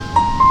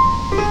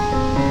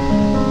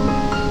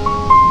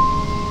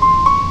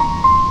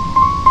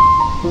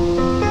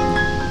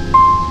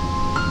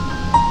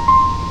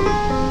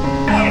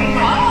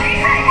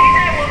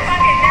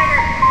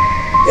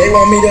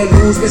want me to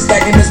lose, been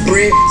stacking this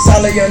bread.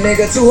 Solid young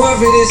nigga, too hard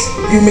for this.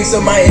 You mix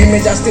up my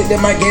image, I stick to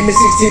my game at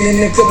 16 in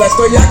the clip like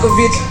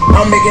Stojakovic.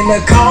 I'm making the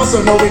call,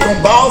 so know we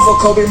gon' ball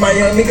for Kobe. My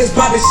young niggas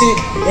poppin' shit.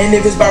 And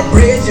if it's by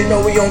bread, you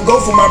know we gon'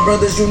 go for my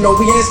brothers. You know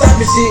we ain't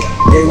stopping shit.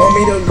 They want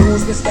me to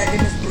lose, been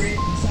stacking this bread.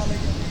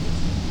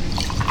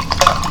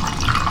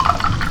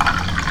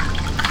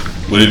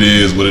 What it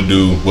is, what it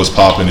do, what's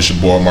poppin'? It's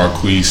your boy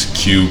Marquise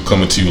Q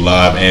coming to you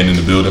live and in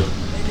the building.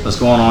 What's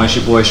going on? It's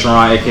your boy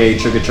Sharon, aka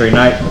Trick or Treat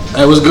Night.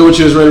 Hey, what's good with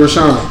you? It's Ready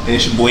Rashawn. And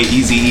it's your boy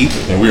Easy E.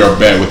 And we are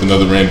back with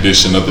another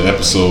rendition of the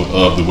episode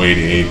of The Way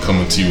to Aid,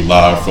 coming to you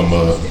live from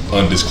a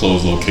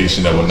undisclosed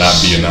location that will not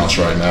be announced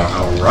right now.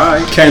 All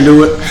right, can't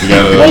do it.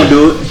 Won't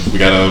do it.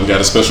 We got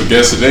a special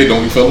guest today,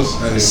 don't we, fellas?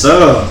 Hey, What's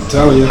up? I'm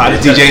telling you.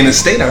 Hottest DJ in the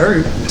state, I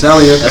heard. I'm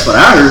telling you. That's what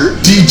I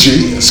heard.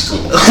 DJ, let's go.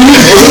 Who's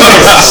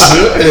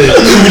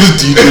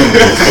DJ?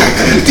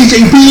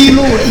 DJ B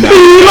Lord.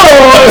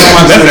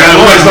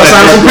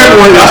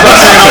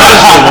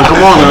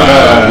 Come on,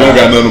 man. We don't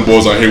got none of the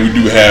boys on here. We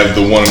do have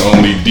the one and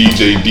only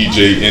DJ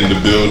in the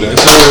building.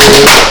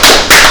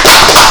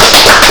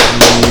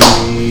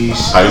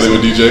 How you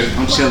living, DJ?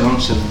 I'm chilling.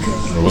 What's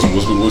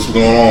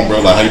going on, bro?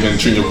 Like, how you been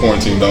treating your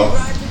quarantine, dog? I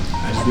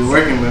just be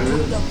working, man.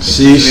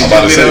 Sheesh. I'm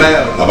about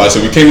to say,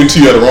 we came into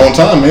you at the wrong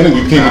time, man.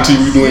 We came into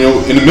you doing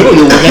in the middle of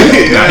your work.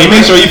 Nah, he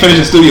made sure you finished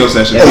the studio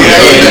session. Well,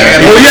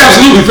 you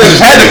absolutely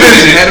finished. Had to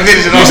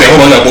finish it. You say,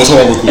 hold on, boys,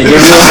 hold on real quick. Get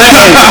a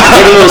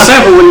little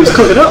sample when he was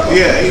cooking up.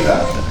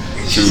 Yeah.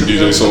 Shoot,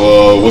 DJ.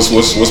 So, what's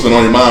been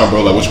on your mind,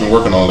 bro? Like, what you been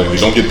working on lately?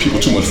 Don't give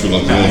people too much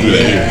feeling. We don't do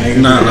that here.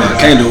 Nah,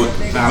 can't do it.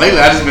 Nah, lately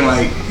I just been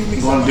like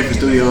going to different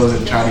studios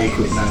and trying to get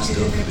equipment and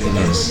stuff.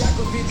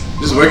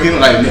 Just working,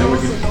 like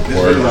networking. That's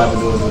really what I've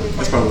been doing.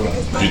 That's probably what.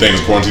 Do you think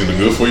this quarantine's been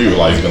good for you, or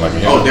like it's been like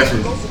a Oh,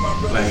 definitely.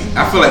 Like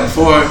I feel like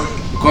before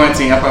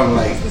quarantine, I probably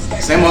like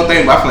same old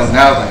thing, but I feel like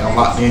now it's like I'm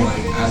locked in.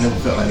 Like I never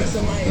felt like that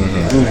before.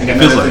 It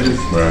feels like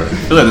right. I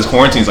feel like this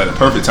quarantine's like the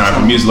perfect time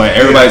for music. Like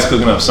everybody's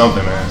cooking up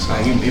something, man. So.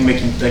 Like it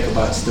make you think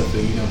about stuff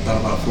that you never thought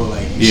about before.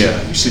 Like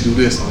you should do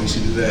this or you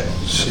should do that.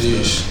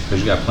 Sheesh. Cause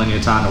you got plenty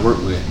of time to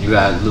work with. You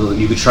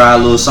could try a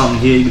little something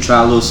here. You could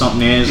try a little something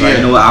there. It's like,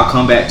 you know what? I'll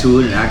come back to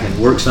it and I can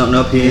work something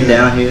up here and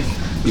down here.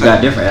 You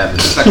got different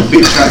avenues. It's like a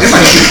big trial.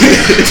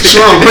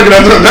 Sure, I'm breaking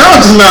that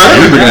down just now.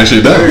 You bringing that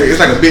shit down. It's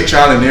like a big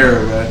trial and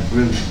error, man.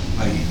 Really,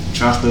 like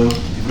try stuff. If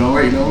it don't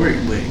work, it don't work.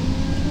 But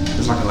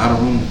there's like a lot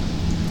of room.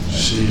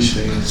 Sheesh.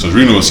 So there's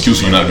really no excuse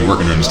for you not to be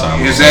working during this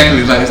time.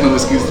 Exactly. Like it's no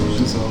excuse to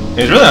do something.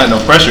 It's really not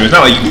no pressure. It's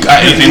not like you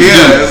got anything to do.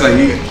 Yeah, it's like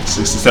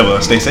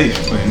Stay safe.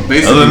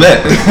 Basically. Other than that.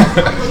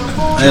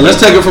 Hey,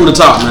 let's take it from the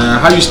top, man.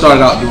 How you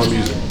started out doing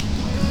music?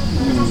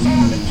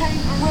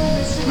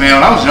 Man,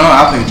 when I was young,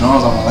 I played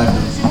drums all my life. Though.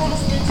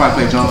 I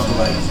probably played drums for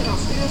like,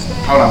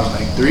 how old I was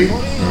like 3.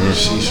 And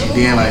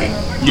then like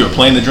You were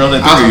playing the drums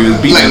at 3 or you was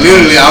beating like the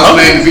literally, drums? I was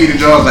playing the beat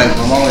the drums like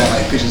my mom had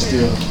like pitching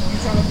still.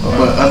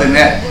 But other than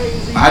that,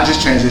 I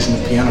just transitioned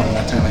to piano when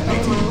I turned like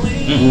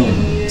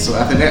 18. So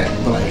after that,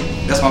 but like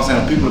that's what I'm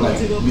saying. People like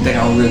we think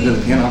I'm real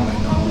good at piano. I'm like,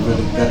 no, I'm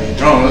really better at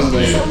drums.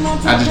 Like,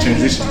 I just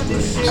transitioned.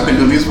 But I've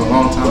been doing music for a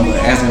long time, but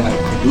as in like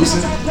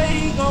producing,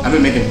 I've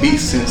been making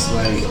beats since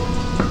like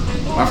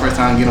my first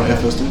time getting on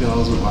FL Studio. I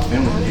was with my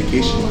family on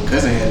vacation. My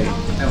cousin had it.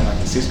 That was like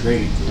in 6th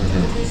grade.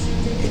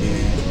 And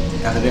then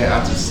after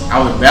that, I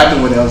was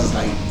rapping with it. I was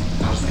like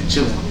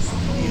chilling.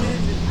 You know,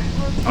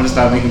 I just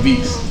started making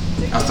beats.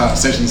 I started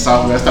searching the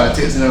software. I started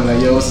texting them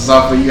like, yo, what's the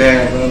software you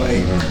have, bro?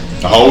 Like,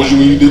 How old was you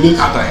when you did this?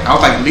 I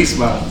was like at least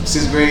about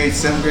 6th grade,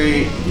 7th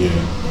grade. Yeah.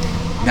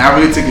 Now I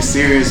really took it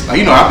serious. Like,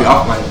 you know, I'd be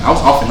off, like, I was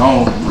off and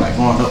on, like,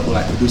 growing up with,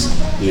 like, producing.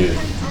 Yeah.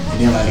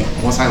 And then, like,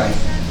 once I, like,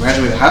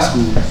 graduated high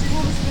school,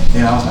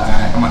 then I was like,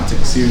 alright, I'm about to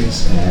take it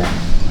serious. Like,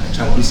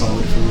 try to do something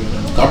with it for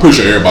real. I'm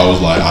pretty sure everybody was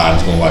like, I'm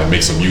just gonna like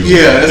make some music.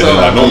 Yeah, that's and then,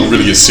 all. like no one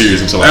really gets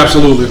serious until like.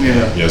 Absolutely.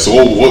 Yeah. Yeah. So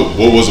what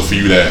was it for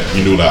you that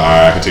you knew that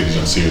I can take this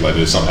serious? Like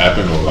did something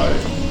happen or like?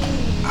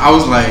 I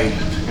was like,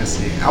 I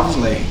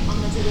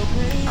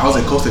was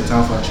at Coastal at the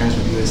time before I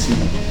transferred to USC.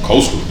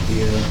 Coastal.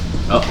 Yeah.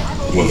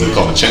 What's it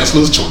called? The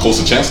Chancellors?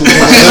 Coastal Chancellors?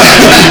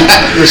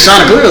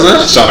 Chanticleers,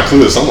 huh?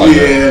 Chanticleers, something like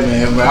that. Yeah,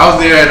 man. But I was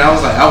there and I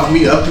was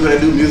meeting up people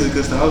that do music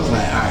and stuff. I was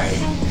like, alright,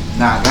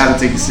 nah, I gotta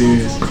take it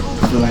serious.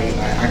 I feel like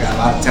I got a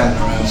lot of talent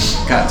around me.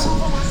 Got to.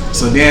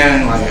 So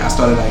then, like, I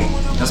started, like,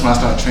 that's when I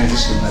started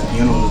transitioning, like,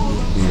 piano a little bit.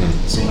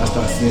 So when I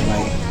started seeing,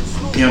 like,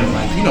 piano,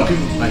 like, you know,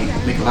 people, like,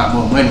 make a lot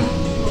more money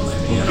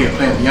when you're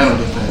playing piano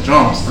than playing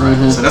drums.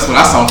 So that's what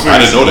I saw first. I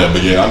didn't know that,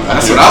 but yeah.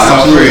 That's what I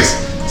saw first.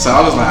 So I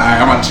was like,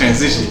 alright, I'm about to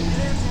transition.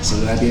 So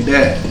then I did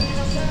that.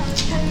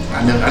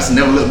 I just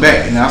never looked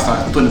back, and I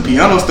started putting the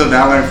piano stuff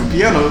that I learned from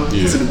piano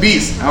to the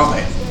beats. I was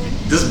like,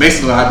 this is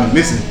basically what I've been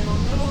missing.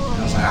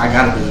 And I was like, I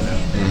gotta do it now.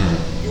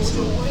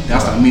 So then I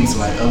started meeting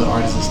some like other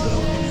artists and stuff.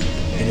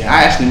 And then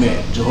I actually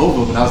met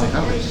Jehovah when I was in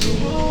college. So I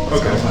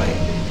was like,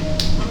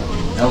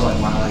 that was like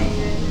my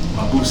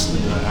boost.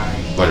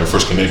 Like your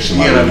first connection.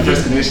 Yeah, like the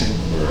first connection.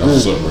 That's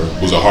what's up, bro.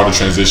 Was it hard to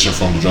transition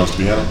from the drums to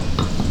piano?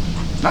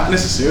 Not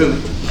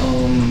necessarily.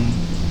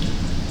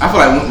 I feel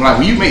like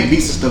when you make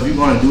beats and stuff, you're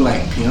gonna do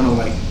like piano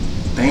like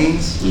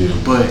things, Yeah.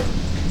 but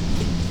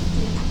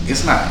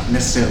it's not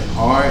necessarily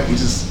hard.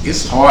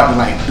 It's hard to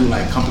like do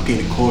like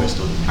complicated chords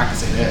though. I can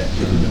say that. If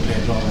you've been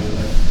playing drum all your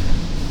life.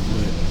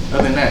 But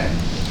other than that,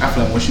 I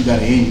feel like once you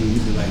got it in you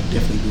can like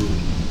definitely do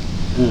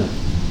it.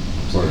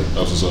 Sorry,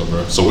 that's what's up,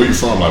 bro. So where you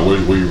from? Like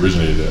where you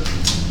originated at?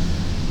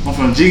 I'm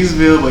from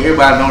Jenkinsville, but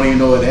everybody don't even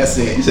know what that's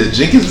at. You said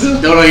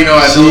Jenkinsville? Don't even know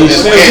what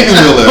that's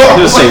at.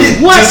 Just say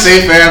what? Just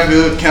say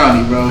Fairfield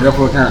County, bro.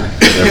 Airport County.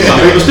 Some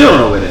people still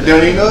don't know where that They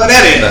don't even know what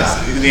that is.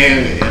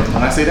 Then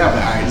when I say that, I'm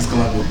like, alright, just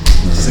Columbia.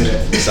 Just say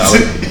that.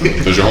 Solid.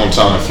 Does your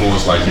hometown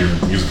influence like your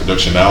music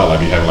production now?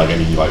 Like you have like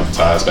any like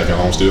ties back at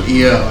home still?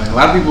 Yeah, like a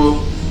lot of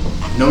people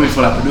know me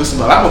for like producing,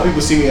 but a lot more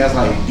people see me as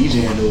like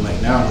DJing though, like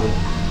now though.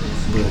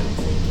 But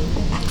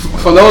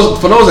For those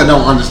that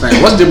don't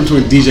understand, what's the difference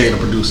between DJ and a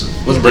producer?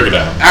 Let's break it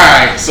down.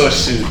 alright, so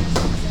shoot.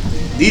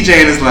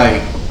 DJing is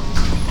like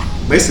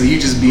basically you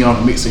just be on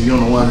the mixer, you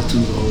on the 1 or 2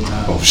 the whole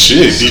time. Oh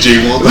shit,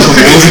 DJ one. But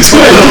it's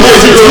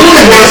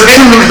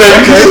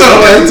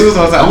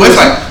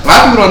like a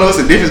lot of people don't know it's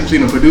the difference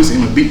between a producer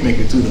and a beat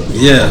maker too though.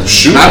 Yeah.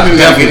 Shoot. A lot of people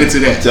gotta get into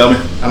that. Tell me.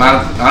 A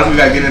lot of people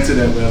gotta get into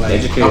that, but like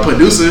Educate. a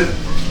producer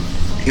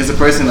is a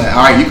person like,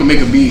 alright, you can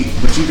make a beat,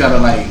 but you gotta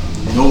like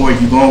know where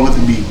you're going with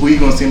the beat, who you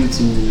gonna send it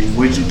to,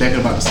 what you thinking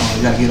about the song,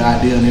 you gotta get an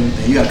idea and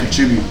everything, you gotta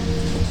contribute.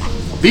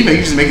 Beat maker,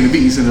 you just making the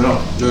beat, you send it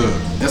off. Yeah.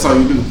 That's all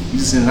you do. You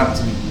just send it out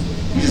to people.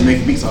 You just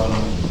make beats all over.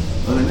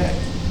 Other than that,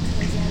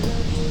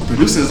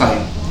 producing is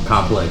like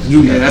complex.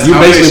 You that's you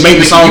how basically it is. make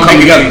the song come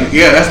together.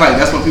 Yeah, that's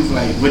what people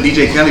like. What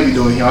DJ Kelly be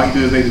doing, all he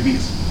do is make the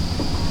beats.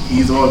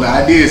 He's all the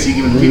ideas. He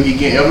giving the people, he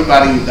get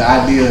everybody the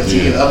ideas.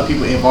 He get other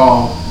people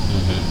involved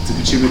to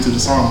contribute to the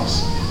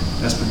songs.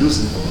 That's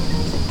producing.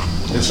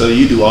 And so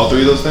you do all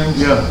three of those things?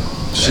 Yeah.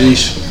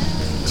 Sheesh.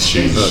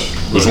 Sheesh.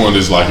 Which one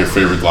is like your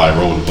favorite like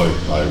role to play?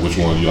 Like which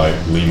one you like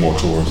lean more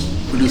towards?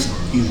 Producing.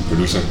 Easy.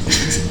 Producing?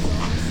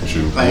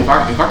 Shoot. Like if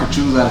I could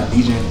choose out of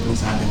DJ and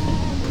producing, I'd be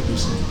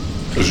producing.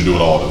 Cause you do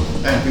it all though.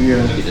 Yeah.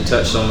 You get to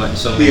touch so many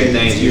Yeah,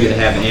 things. You get to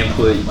have an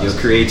input. Your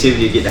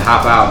creativity, you get to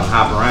hop out and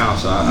hop around.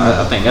 So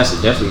I think that's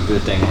definitely a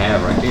good thing to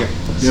have right there.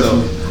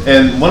 So,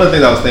 and one of the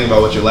things I was thinking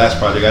about with your last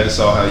project, I just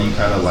saw how you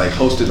kind of like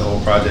hosted the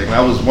whole project, and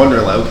I was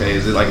wondering like, okay,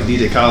 is it like a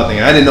DJ Khaled thing?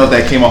 And I didn't know if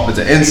that came off as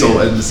an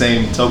insult at the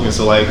same token.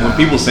 So like, when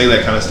people say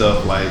that kind of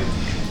stuff, like,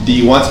 do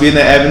you want to be in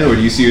that avenue, or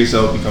do you see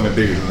yourself becoming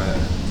bigger than that?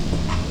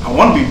 I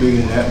want to be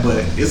bigger than that,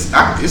 but it's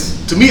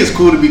to me it's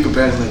cool to be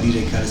compared to like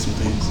DJ Khaled some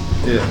things.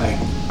 Yeah. Like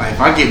if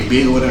I get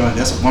big or whatever,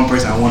 that's one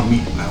person I want to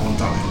meet. I want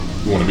to talk to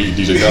him. You wanna meet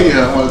DJ Khaled?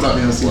 Yeah, I want to talk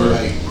to him, see what,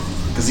 like,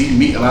 cause he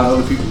meet a lot of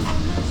other people.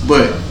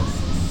 But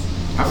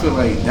I feel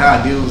like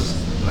that idea was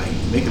like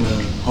making a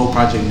whole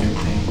project and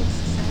everything.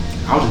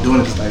 I was just doing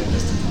it just like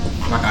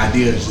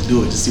idea, just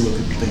do it, just see what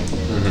people think.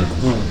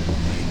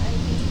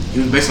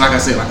 It was basically like I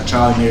said, like a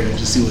trial and error,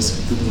 just see what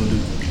people gonna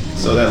do.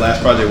 So that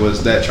last project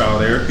was that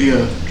trial and error?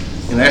 Yeah.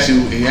 And it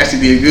actually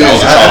did good. That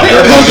was a trial and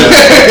error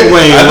project.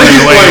 Wait,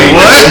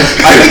 what?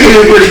 I think it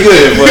did pretty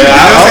good, but I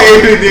say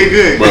it really did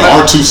good. But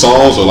are 2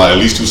 songs or like at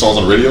least 2 songs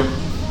on the radio?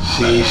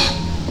 Sheesh.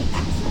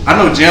 I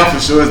know Jam for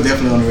sure is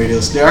definitely on the radio.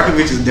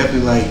 Starkovich is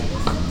definitely like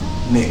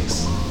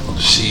next.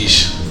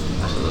 Sheesh.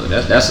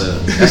 That's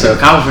a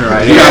accomplishment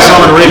right You here. got a song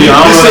on the radio.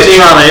 I don't know if it's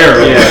trial and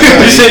error. Yeah,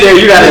 you sit there.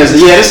 You got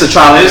it's a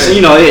trial. It's, you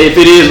know, if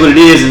it is what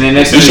it is, and then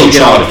next thing It's your you get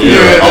trial on and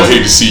error. I would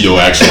hate to see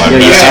your actual like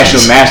your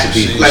actual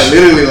masterpiece. masterpiece. Like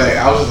literally, like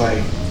I was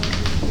like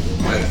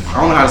I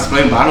don't know how to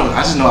explain, but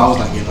I just know I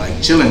was like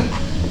chilling,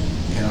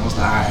 and I was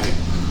like,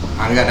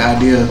 alright, I got the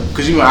idea,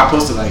 cause you know I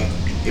posted like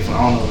if I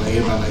don't know like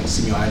everybody like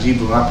see me on IG,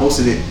 but when I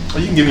posted it,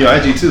 you can give me your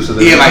IG too. So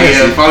that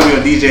follow me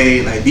on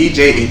DJ like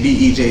DJ and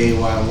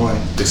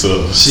DEJAY1. It's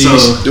a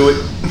Sheesh. do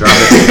it. Drop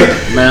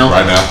it Man.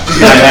 right now.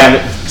 You gotta have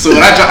it. So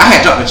when I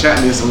had dropped the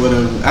track list or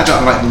whatever, I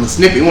dropped like the little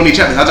snippet. It wasn't even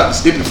track list, I dropped the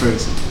snippet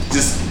first.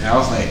 And I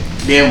was like,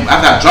 then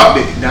after I dropped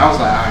it, then I was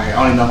like, alright, I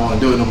don't even know if I want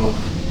to do it no more.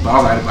 But I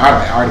was like,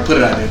 alright, I already put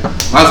it out there.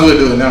 Might as well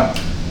do it now.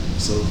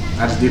 So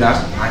I just did.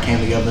 I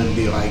came together and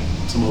did like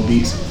some more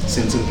beats,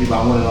 sent it to the people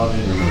I wanted on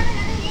there.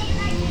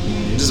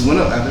 It just went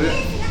up after that.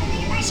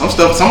 Some of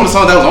the songs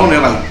that was on there,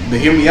 like the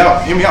Hear Me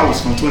Out was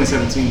from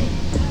 2017.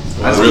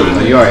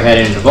 Really? You already had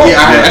it in the vault.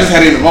 Yeah, I just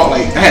had it in the vault.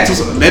 Like I had 2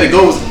 songs. Let It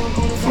Go was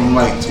from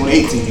like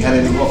 2018. Had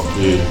it in the vault.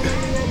 Yeah.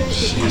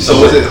 So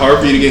was it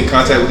hard for you to get in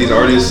contact with these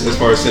artists as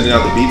far as sending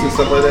out the beats and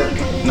stuff like that?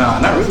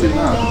 Nah, not really.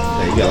 Nah.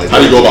 Yeah, you got like How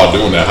do you go about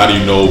doing that? How do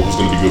you know who's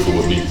gonna be good for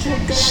what beat?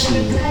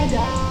 Shoot.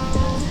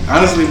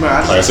 Honestly, bro,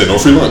 Like I said, no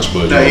free lunch,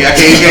 but I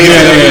can't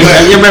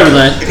Give him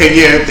everything. I can't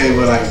get everything,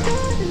 but like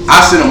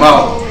I send them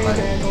out.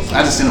 Like I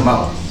just send them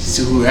out to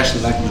see who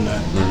actually like them or not.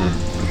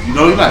 You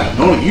know,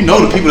 you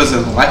know the people that's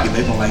gonna like it.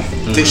 They gonna like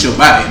text you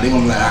about it. They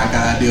gonna be like, I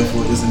got an idea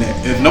for this and that.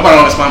 If nobody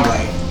don't respond, be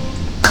like,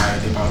 alright,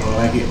 they probably don't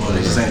like it, or they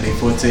just saying they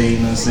forte.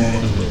 You know what I'm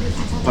saying?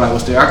 But like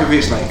with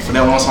Starkovich, like for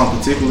that one song in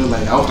particular,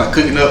 like I was like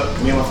cooking up.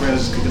 Me and my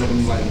friends was cooking up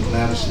and like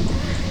loud and shit.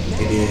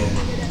 And then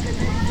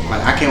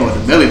like I came with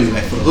the melody,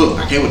 like for the hook.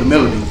 I came with the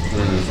melody.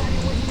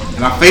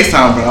 And I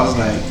FaceTime, bro. I was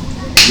like,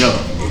 yo,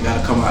 it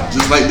gotta come out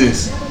just like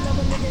this.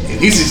 And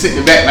he's just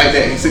sitting back like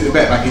that. He's sitting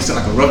back like he's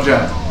sitting like a rough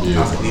job. Yeah.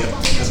 I was like, yeah,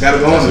 that's gotta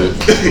go on.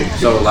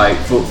 So like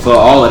for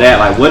all of that,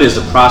 like what is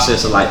the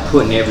process of like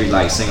putting every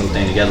like single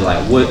thing together?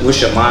 Like what's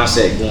your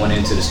mindset going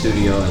into the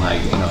studio and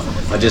like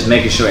or just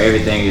making sure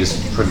everything is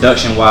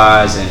production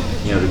wise and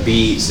the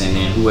beats and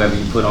then whoever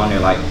you put on there,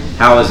 like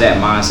how is that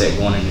mindset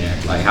going in there?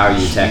 Like how are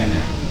you attacking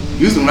that?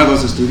 Usually when I go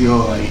to the studio,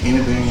 like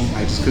anything,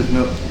 like just cooking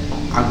up,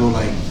 I go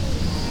like,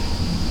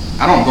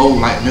 I don't go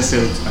like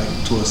necessarily like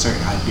to a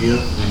certain idea.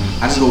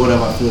 I just go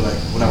whatever I feel like,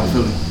 whatever I'm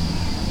feeling.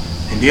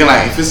 And then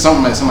like if it's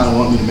something like somebody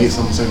want me to make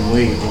something a certain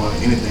way or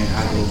anything,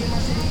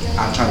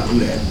 I try to do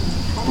that.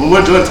 But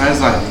majority of the time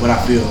it's like what I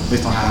feel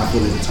based on how I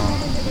feel at the time.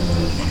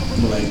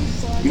 But like,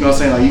 you know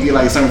what I'm saying? Like you get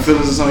like certain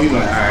feelings or something, you be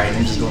like, all right,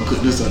 I'm just gonna cook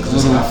this up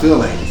because that's what I feel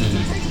like.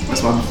 That's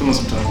what I'm feeling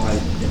sometimes.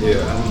 Like,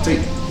 Yeah. I want to take.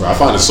 Bro, I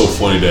find it so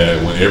funny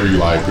that when every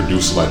like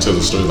producer like tells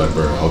a story like,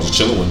 bro, I was just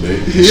chilling one day.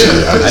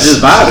 Yeah. I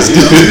just vibed.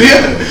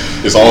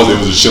 Yeah. It's always it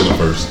was just chilling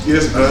first.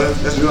 Yes, bro.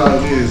 That's really all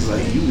it is.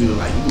 Like you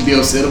can be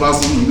upset about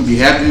something, you can be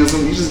happy or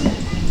something. You just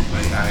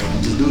like, alright,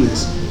 just do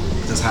this.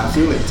 That's how I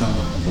feel at the time.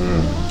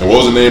 And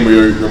what was the name of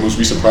your most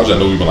recent project? I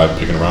know we've been like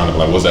picking around it, but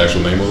like what's the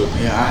actual name of it?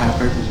 Yeah, I have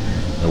purpose.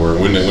 And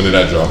when did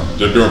that drop?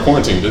 During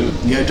quarantine, didn't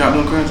it? Yeah, it dropped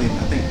during quarantine.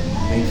 I think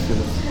May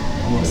 5th.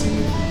 I want to say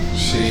May 5th.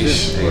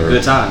 Sheesh. Hey,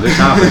 good time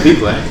for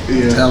people, eh?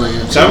 Yeah. Telling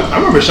you. So I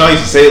remember Sean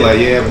used to say like,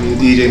 yeah, my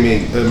DJ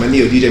makes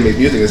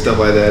music and stuff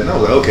like that, and I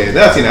was like, okay.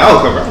 Then I seen the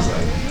album cover, I was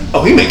like,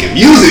 oh, he making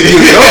music.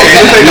 Okay,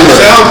 this ain't no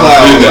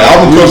SoundCloud. Yeah, the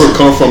album cover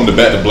come from the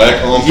Back to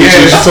Black pictures.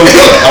 Yeah. So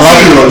a lot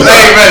of people know that.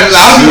 Hey, man, a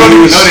lot of people don't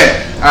even know that.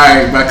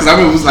 Alright, but because I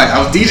remember it was like, I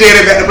was DJing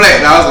at Back to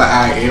Black, and I was like,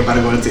 alright, everybody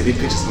gonna take their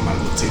pictures. Somebody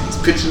gonna take this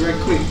picture right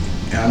quick.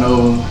 And I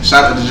know,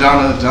 shout out to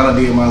Jonna. Jonna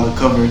did my little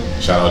cover.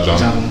 Shout out John.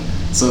 Jonna.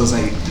 So it's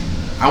like,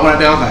 I went out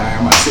there, I was like, alright,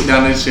 I'm gonna sit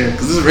down in this chair.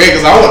 Because this is red,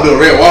 because I want to do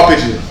a red wall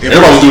picture.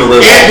 Everybody was doing a red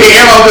wall. Yeah,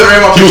 everybody was doing a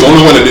red wall He picture. was the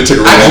only one that did take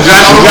a red wall.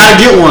 You gotta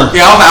get one.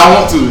 Yeah, I was like, I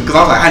want to. Because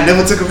I was like, I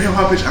never took a red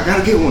wall picture. I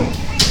gotta get one.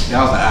 And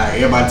I was like, alright,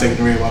 everybody taking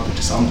the red wall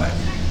picture. So I'm like,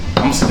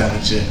 I'm gonna sit down in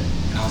the chair.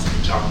 And I was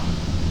like, John.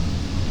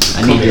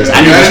 I need this. I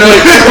need this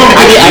clip.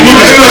 I need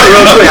this clip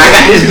real quick. I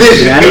got this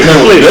vision. I need this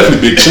Man, clip.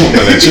 definitely big chunk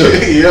on that chill.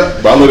 Yeah.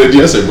 But I looked at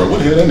you, I said, bro,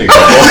 what the hell that nigga?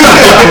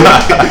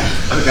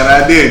 I got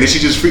an idea. Then she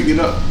just freaked it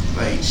up.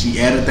 Like she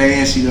added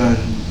things. She done.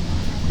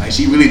 Like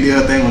she really did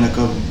her thing on that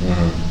cover.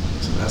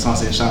 So that's why I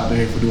said shout out to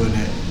her for doing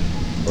that.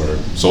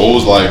 So what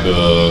was like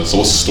what's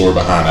the story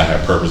behind I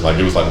Had Purpose? Like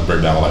it was like a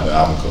breakdown of like the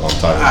album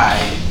title. I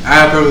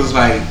had purpose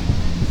like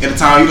at the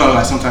time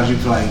like sometimes you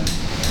feel like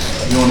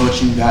you don't know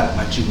what you got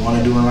like you want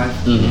to do in life.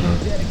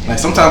 Like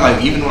sometimes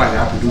like even like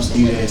I produce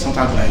DJ,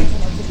 sometimes like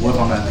what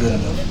if I'm not good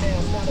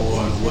enough,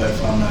 or what if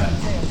I'm not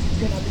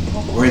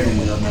worthy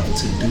enough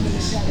to do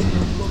this?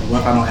 Like, what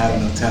if I don't have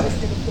enough talent?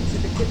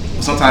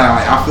 But sometimes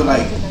like I feel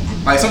like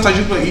sometimes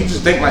you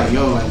just think like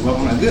yo like what if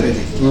I'm not good at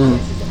it?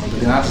 But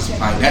then I just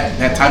like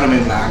that title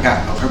made me like I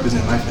got a purpose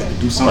in life, like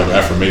to do something. Like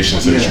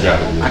affirmations that you got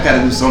it. I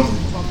gotta do something.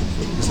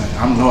 It's like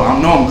I know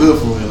I'm good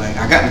for it. Like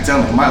I got the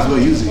talent, I might as well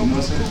use it. You know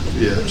what I'm saying?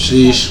 Yeah.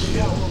 Sheesh.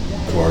 Yeah.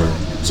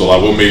 So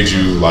like what made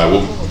you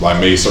what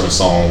made certain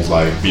songs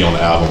like be on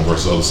the album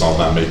versus other songs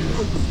not making it?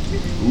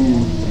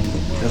 Ooh,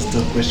 that's a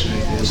tough question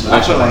right there. So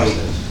I feel like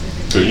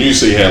So you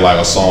say you had like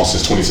a song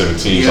since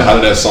 2017. So Yeah. how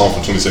did that song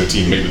from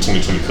 2017 make the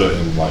 2020 cut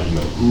and like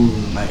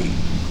like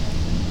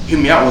Hit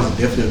Me Out was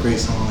definitely a great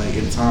song. Like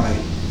at the time, like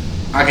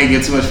I can't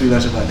get too much free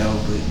lunch about that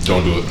one, but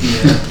don't do it.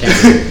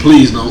 yeah.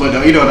 Please don't.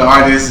 But you know the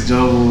artist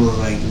Joe was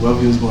like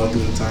whatever he was going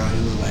through at the time,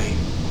 he was like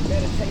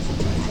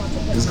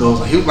this goes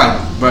like he was like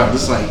bro,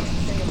 this is like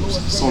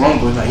so long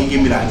ago. Like he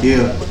gave me the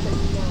idea.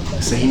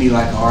 Say he need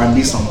like an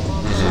R&B song. So,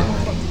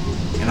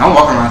 like, and I'm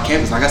walking around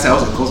campus. Like I said, I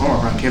was at Coast. I'm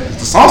walking around campus.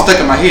 The song stuck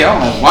in my head. I'm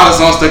like, why the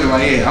song stuck in my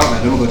head? I was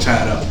like, let me go try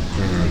it out.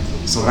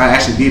 So I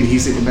actually did it. He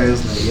sitting back. He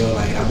was like, yo,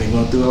 like I've been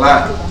going through a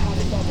lot.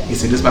 He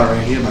said, this about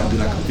right here about to be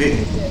like a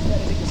fitting.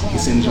 He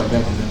sent it right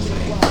back,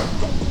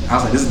 and I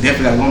was like, this is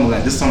definitely like one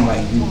like this song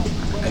like you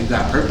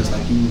got purpose.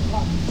 Like you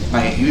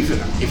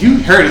if you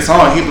heard the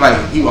song, he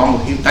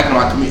thinking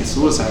about committing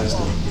suicide and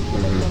stuff.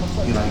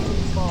 He like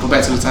go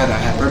back to the title. I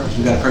have purpose.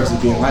 You got a purpose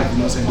to be in life. You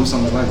know what I'm saying? Do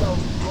something in life.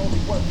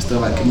 Instead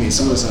of like committing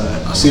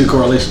suicide. I see the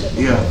correlation.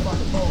 Yeah.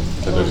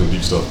 That's some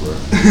deep stuff, bro.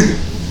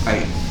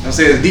 Like I'm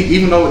saying, it's deep.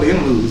 Even though with the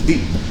interlude is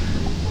deep.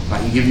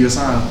 Like he give you a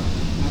sign. You know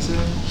what I'm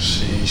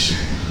saying?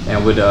 Sheesh.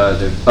 And with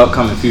the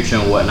upcoming future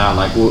and whatnot,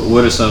 like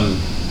what are some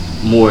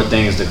more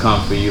things to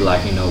come for you,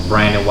 like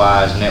branding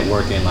wise,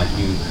 networking, like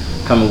you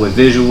coming with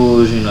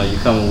visuals, you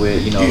coming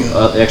with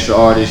extra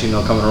artists,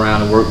 coming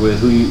around and work with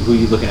who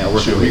you looking at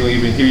working Sure, with. we gonna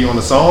even hear you on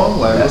the song?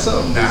 Like, what's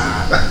up?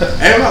 Nah.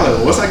 Everybody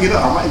like, once I get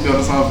up, I might be on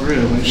the song for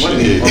real. Like, one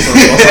day.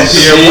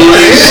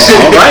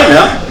 All right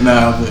now.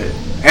 Nah, but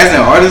as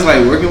an artist,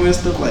 like working with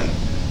stuff, like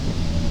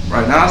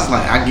right now, it's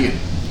like I get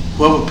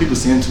whoever people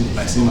send to,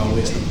 like send my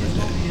way stuff like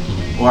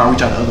that, or I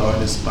reach out to other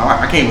artists. But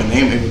I can't even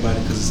name everybody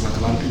because it's like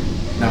a lot of people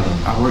that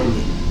I work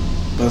with.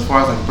 But as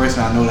far as like a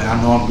person I know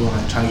I'm doing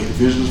like trying to get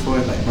the visuals for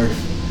it, like Murph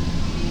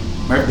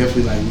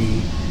definitely like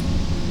we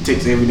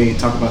text every day,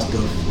 talk about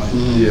stuff, like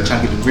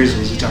trying to get the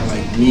visuals. We trying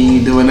like we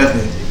ain't doing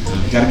nothing.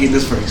 You gotta get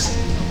this first.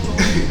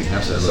 I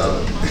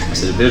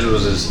said the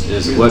visuals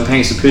is what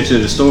paints the picture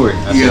of the story.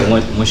 I Yeah.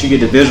 said once you get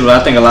the visual,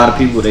 I think a lot of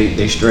people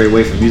they stray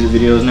away from music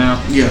videos now.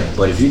 Yeah.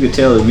 But if you could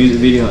tell the music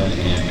video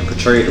and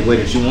portray it the way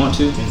that you want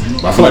to,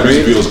 I feel like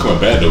music videos coming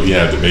back though. He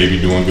had the baby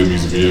doing good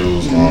music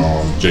videos.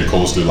 J.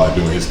 Cole still like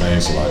doing his thing.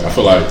 So like I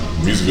feel like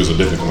music videos are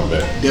definitely coming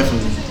back.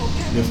 Definitely.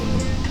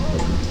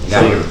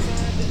 No,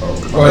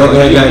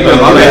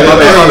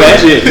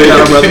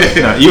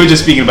 you were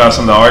just speaking about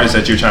some of the artists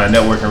that you're trying to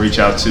network and reach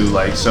out to.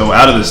 Like, so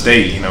out of the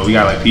state, you know, we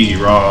got like PG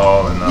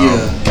Raw and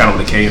Count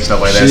with the K and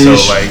stuff like that. So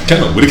like,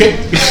 Kind of with a K.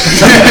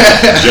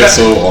 Jet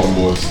Soul, all them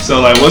boys.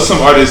 so like, what's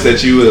some artists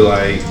that you would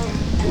like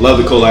love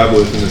to collab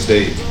with in the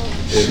state?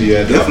 If you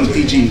had the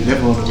Definitely opportunity? PG.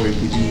 Definitely want to work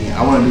PG.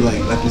 I want to do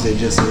like we said,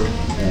 just so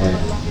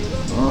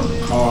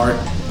hard.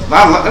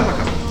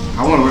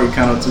 I want to work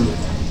kind of too.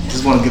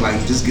 Just want to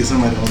get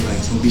somebody on like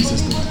some beats and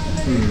stuff.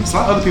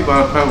 Some other people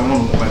I probably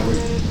want to work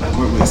with.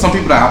 Some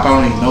people that I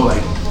probably don't even know.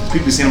 Like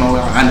people see them,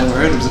 I never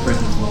heard of this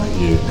person before. Like,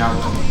 now I'm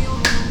like,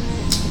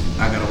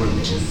 I gotta work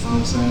with you. You know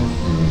what I'm saying?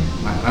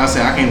 Like I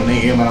say, I can't even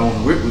name everybody I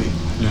want to work with.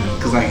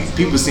 Cause like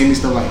people send me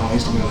stuff like on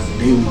Instagram like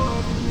daily.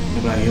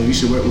 They're like, yo, you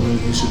should work with him.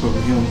 You should work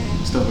with him.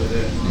 Stuff like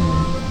that.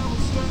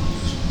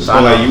 So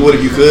like, you would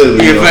if you could.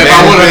 Yeah, if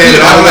I would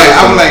have,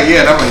 I'm like,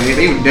 yeah. I'm like,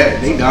 they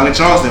down in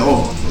Charleston.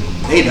 Oh,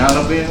 they down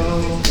up in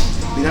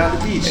down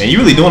the beach. And you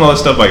really doing all this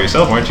stuff by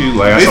yourself, aren't you?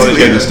 Like I saw that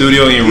you had the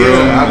studio in your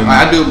room.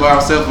 I do it by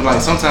myself, but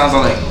like sometimes I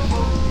like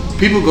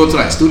people go to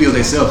like studios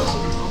themselves.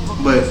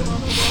 But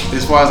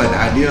as far as like the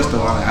idea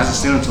stuff, I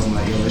just send them to them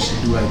like, yo, you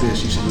should do like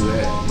this, you should do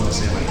that. You know what I'm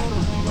saying? Like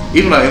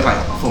even like if like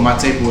for my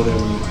tape or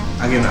whatever,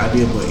 I get an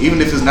idea. But even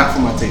if it's not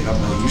for my tape, I'm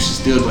like, you should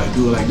still like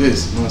do it like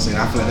this. You know what I'm saying?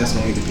 I feel like that's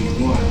gonna get the people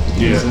going.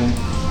 You know what I'm saying?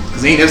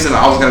 Because ain't necessarily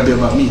always gotta be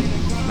about me.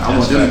 I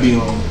want them to be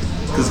on.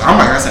 Cause I'm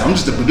like I said, I'm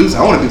just a producer.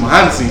 I want to be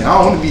behind the scene. I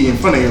don't want to be in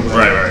front of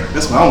everybody. Right.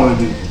 That's what I want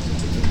to do.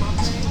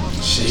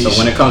 So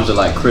when it comes to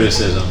like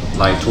criticism,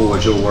 like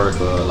towards your work,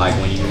 or like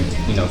when you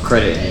know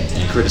credit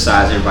and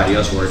criticize everybody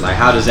else's work, like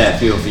how does that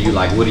feel for you?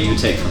 Like what do you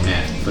take from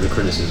that for the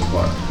criticism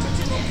part?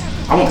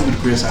 I want people to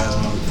criticize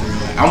my work.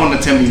 Like, I want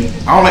them to tell me.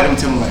 I don't like them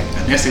to tell me like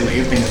necessarily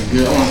like, everything is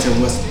good. I want to tell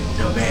them what's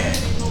bad.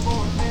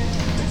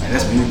 Like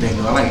that's for anything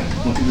though. I like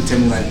when people tell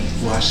me like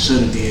what I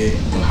should have did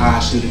or how I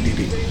should have did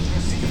it.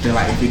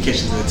 If it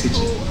catches their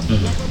attention.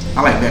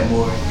 I like that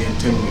more than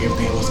telling me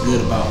everything was good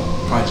about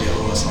a project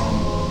or a song.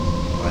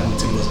 Like I'm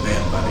tell me what's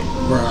bad about it.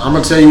 Bro, I'm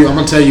gonna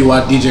tell you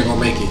why DJ gonna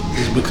make it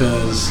is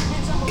because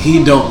he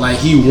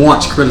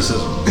wants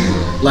criticism.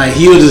 Like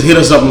he would just hit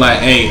us up and like,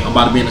 hey, I'm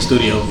about to be in the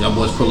studio, y'all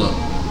boys pull up.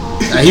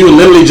 Like he would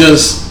literally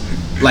just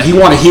like he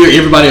want to hear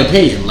everybody's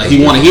opinion. Like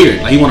he want to hear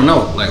it. Like he want to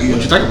know. Like what you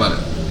think about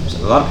it.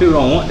 A lot of people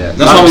don't want that.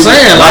 That's what I'm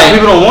saying. A lot Like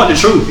of people don't want the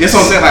truth. That's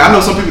what I'm saying. Like I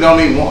know some people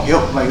don't even want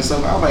help. Like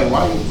stuff. I'm like,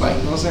 why you like?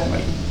 You know what I'm saying?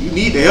 Like you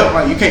need the help.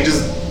 Like you can't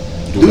just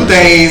do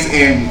things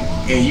and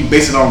you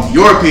base it on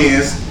your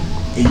opinions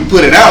and you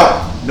put it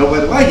out.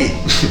 Nobody like it.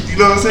 You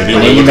know what I'm saying?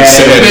 And then then you mad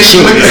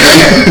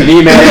and then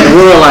you mad at the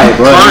world like,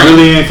 bro, you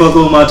really ain't fuck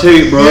with my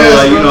tape, bro.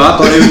 Yeah, like you know, I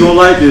thought they was gonna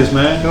like this,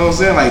 man. You know what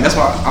I'm saying? Like that's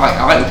why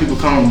I like when people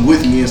come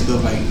with me and stuff.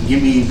 Like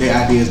give me their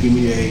ideas, give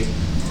me their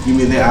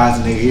eyes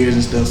and their ears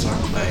and stuff. So I'm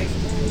like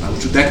what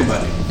you think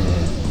about it?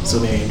 So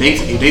then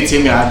if they tell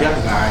me an idea, I'm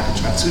like, I can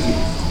try to get it. You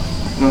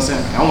know what I'm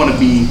saying? Like, I want to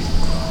be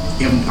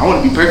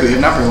perfect. If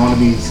not perfect, I want to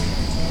be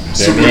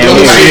super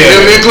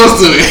close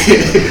to it.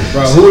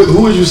 bro,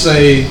 who would you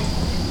say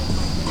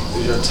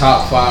is your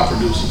top 5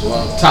 producers?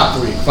 Well, top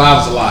 3. 5 is a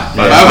lot.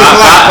 Yeah. Five is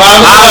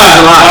a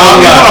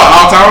lot.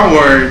 All time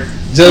word.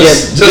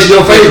 Just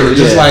your favorite.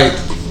 Just like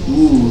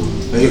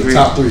Favorite.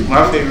 top 3.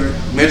 My favorite,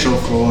 Metro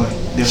for one.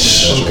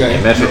 Definitely. Okay.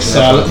 Metro.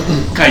 Solid.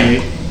 Kanye.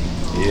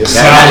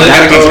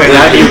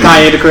 I give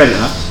Kanye the credit,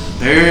 huh?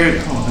 Third,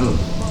 I don't know.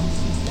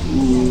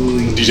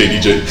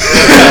 DJ.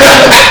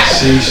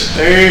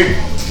 Third,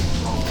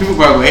 people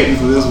probably hate me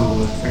for this one,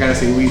 but I gotta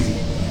say Weezy.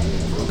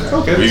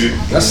 Okay. Easy.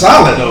 That's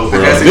solid though. I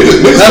gotta say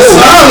That's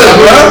solid,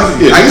 bro.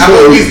 Yeah, I go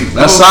Weezy.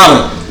 That's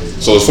solid.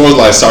 So as far as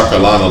like South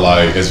Carolina,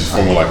 like as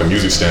from like a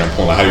music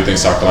standpoint, like how do you think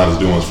South Carolina's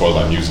doing as far as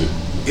like music?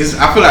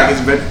 I feel like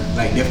it's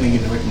like definitely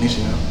getting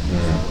recognition now.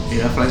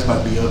 Yeah, I feel like it's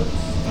about to be up.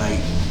 Like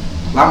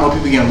a lot more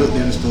people getting looked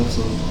at and stuff,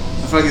 so I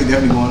feel like it's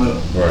definitely going up.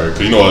 Right,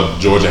 because you know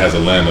Georgia has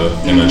Atlanta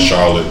and then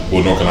Charlotte.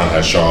 Well, North Carolina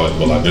has Charlotte,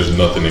 but like there's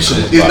nothing in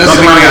There's like,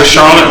 nothing Carolina got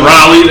Charlotte,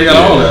 Raleigh. They got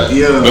all that.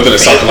 Yeah. nothing that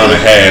South Carolina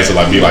has to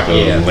like be like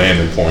a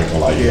landing point or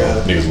like you Yeah.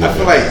 know, niggas I look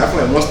feel at.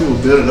 like once people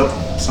build it up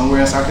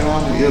somewhere in South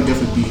Carolina, it'll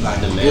definitely be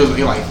like it'll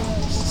like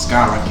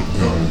skyrocket.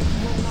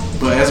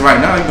 But as of right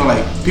now, you know,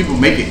 like people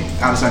make it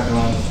out of South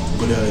Carolina,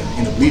 but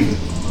end up leaving.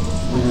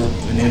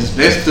 And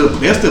they're still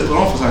put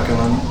on for South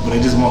Carolina, but they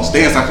just won't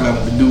stay in South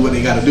Carolina to do what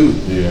they gotta do.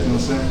 Yeah. You know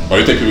what I'm saying? Why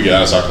do you think people get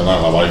out of South Carolina?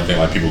 Like, why do you think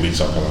like people leave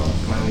South Carolina?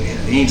 Like,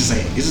 yeah, it ain't just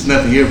saying it's just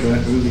nothing here, bro.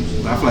 Really,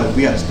 but I feel like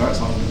we gotta start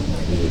something.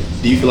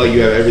 Do you feel like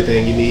you have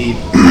everything you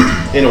need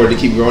in order to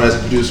keep growing as a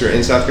producer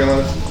in South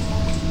Carolina?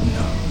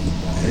 No.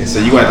 And so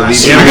you have to leave.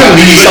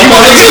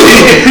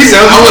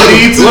 I would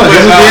need to, but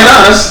being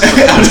honest.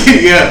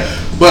 yeah.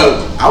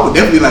 But I would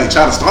definitely like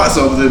try to start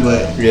something,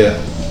 but Yeah.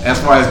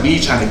 as far as me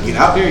trying to get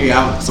out there,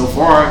 so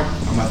far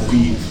I'm about to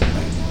leave.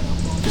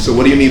 Like, So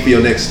what do you need for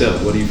your next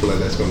step? What do you feel like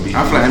that's going to be?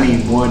 I feel like I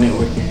need more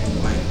networking,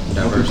 like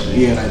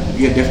Diversity.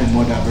 Definitely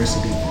more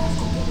diversity.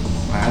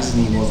 Like, I just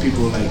need more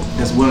people like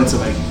that's willing to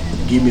like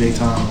give me their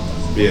time.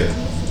 Yeah.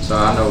 So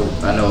I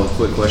know a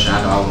quick question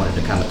I wanted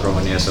to kind of throw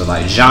in there. So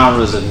like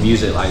genres of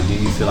music, like do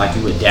you feel like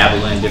you would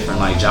dabble in different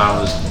like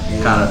genres,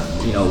 kind of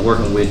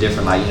working with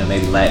different like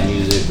maybe Latin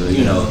music or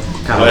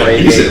kind of Latin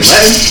reggae. music.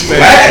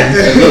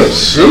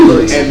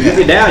 Shoot, you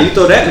get down, you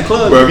throw that in the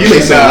club. Bro, if you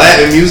make some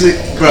Latin music,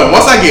 Bro,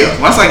 once I get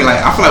like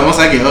I feel like once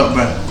I get up,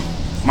 bro,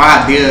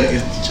 my idea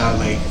is to try to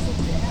like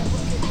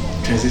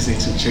transition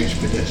to church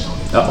production.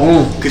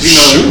 Cause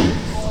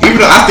even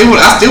though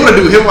I still want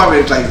to do hip hop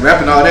and like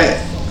rap and all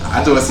that,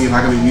 I do want to see if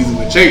I can be music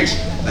with church,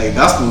 like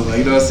gospel, like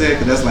you know what I'm saying?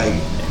 Cause that's like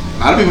a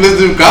lot of people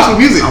listen to gospel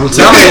music. I'm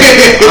telling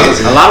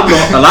you.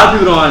 a lot of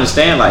people don't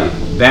understand like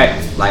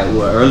back like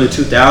early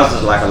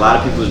 2000s, like a lot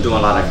of people was doing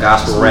a lot of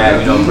gospel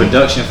rap,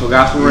 production for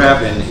gospel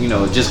rap and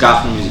just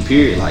gospel music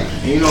period. Like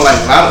and like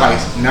a lot of like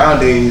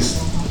nowadays,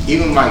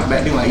 even like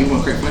back then, like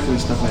even Craig Flicker and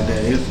stuff like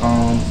that,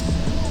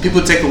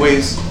 people take away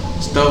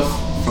stuff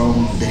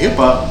from the hip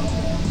hop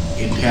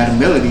and had a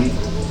melody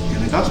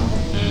in the gospel.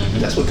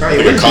 that's what Kanye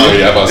Look at West Kanye,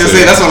 did. I about to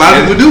say. That's what a lot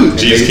of people do.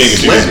 Jesus King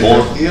and Jesus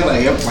Born. Yeah,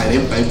 like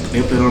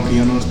they play it on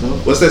piano and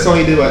stuff. What's that song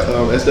he did by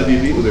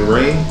SWV? Was it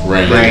Rain?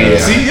 Rain. Yeah.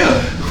 See, yeah.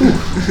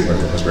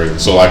 That's great.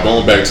 So like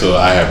going back to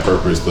I Have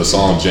Purpose, the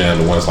song Jam,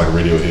 the one that's like a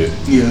radio hit.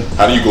 Yeah.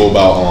 How do you go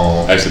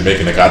about actually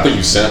making it? I think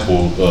you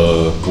sampled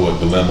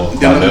Dilemma.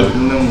 by Nelly.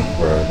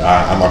 Bro,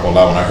 I'm not gonna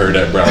lie. When I heard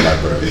that, bro, I'm like,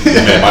 bro, this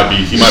man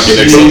he might be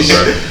next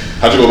up, bro.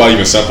 How'd you go about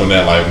even sampling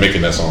that, like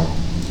making that song?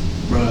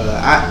 Bro,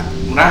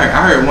 when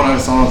I heard one of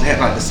the songs had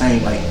like the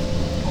same like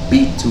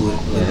beat to it.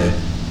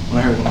 When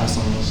I heard one of the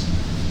songs,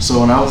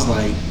 so when I was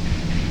like,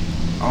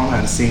 I don't know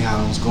how to say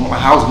how I was going.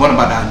 Like, I was going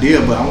about the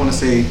idea, but I want to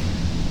say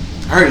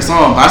I heard the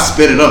song, but I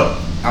sped it up.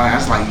 I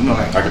was like,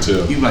 like I could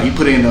tell. You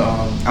put it in the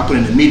I put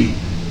it in the MIDI,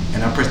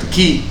 and I pressed the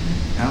key,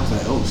 and I was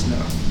like, oh snap!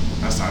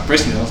 I started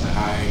pressing it. I was like,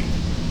 alright,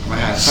 I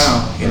had a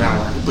sound, and I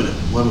like put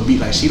whatever beat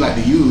like she like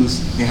to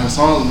use in her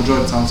songs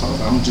majority of the time. So I was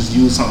like, I'm gonna just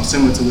use something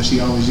similar to what she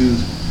always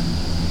used,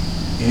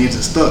 and it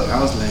just stuck.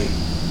 I was like,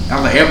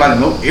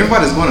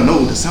 everybody's gonna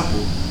know the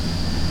sample.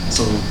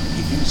 So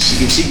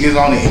if she gets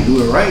on it and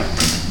do it right,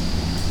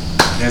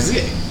 that's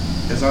it.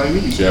 That's all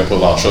you need. So you have to put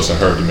a lot of trust in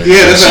her to make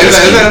Yeah, it. that's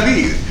what I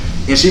mean.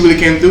 And she really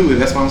came through with it.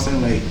 That's what I'm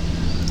saying. Like,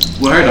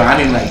 with her though, I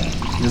didn't like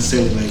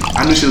necessarily like.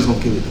 I knew she was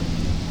gonna kill it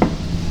though,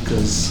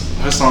 cause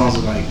her songs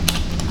were like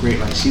great.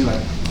 Like she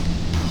like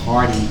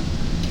party.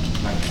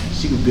 Like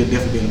she could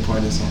definitely be in a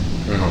party song.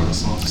 Her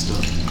songs and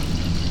stuff.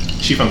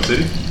 She from the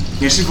city?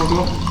 Yeah, she's from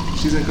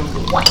Columbus. She's in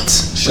Columbus. What?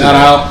 Shout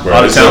out. Bro,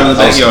 All the talent in the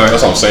backyard.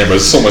 That's what I'm saying, bro.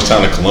 There's so much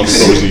talent in Columbus.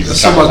 Bro.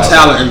 There's so much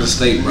talent in the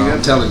state, bro.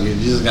 I'm telling you,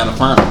 you just gotta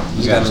find it.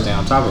 you gotta stay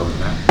on top of it,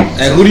 man.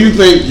 And who do you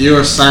think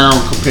your sound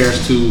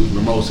compares to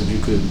the most if you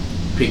could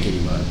pick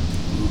anybody?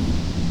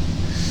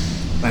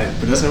 Like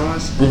production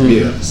wise?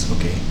 Yeah.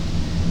 Okay.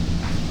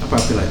 I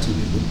probably feel like two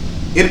people.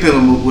 It depends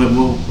on what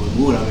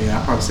mood I'm in.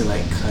 I probably say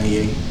like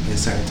Kanye in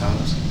certain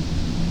times.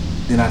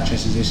 Then I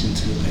transition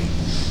to like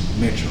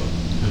Metro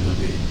a little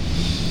bit.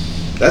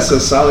 That's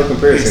a solid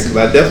comparison because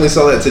I definitely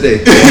saw that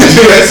today.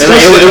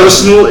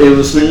 It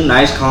was smooth,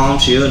 nice, calm,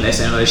 chill. Next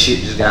thing you know, that shit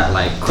just got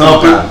like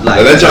crump out.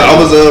 Like that job I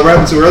was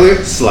rapping to earlier,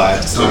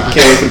 slide. So can't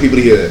wait for the people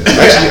to hear that.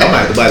 Actually, I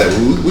might have to buy that.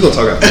 We're gonna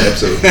talk about that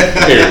episode.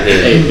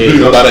 Hey,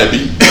 you know about that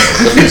beat?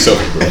 That's me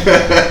selfish, bro.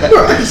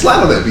 Bro, I can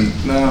slide on that beat.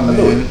 Nah,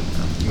 man.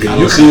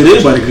 You see it,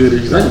 anybody could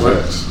if you think about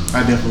it.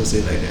 I definitely say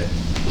it like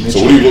that. So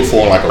what do you look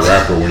for in like a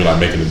rapper when you're like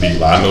making a beat?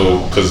 Like I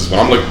know, because when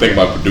I'm like thinking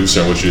about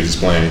producer and what you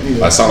explained,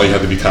 like it sounds like you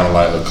have to be kind of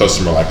like a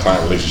customer, like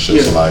client relationship.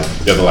 So like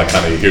you have to like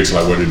kind of adhere to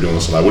like what they're doing.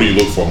 So like, what do you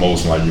look for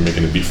most when like you're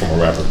making a beat from a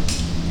rapper?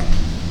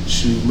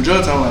 Shoot,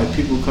 majority of the time like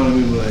people come to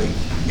me with like,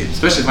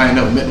 especially if I ain't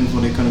never met them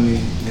before they come to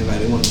me, they like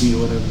they want to beat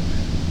or whatever.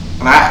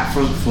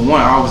 And for one,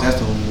 I always ask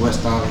them what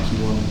style like you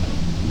want to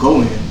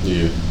go in.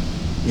 Yeah.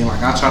 And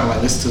like I try to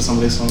like listen to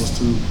some of their songs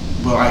too,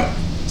 but like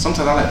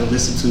sometimes I like to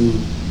listen to.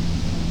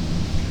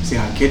 See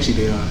how catchy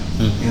they are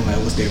and like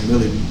what's their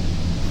melody.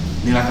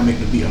 Then I can make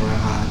the beat around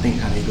how I think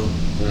how they go,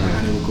 like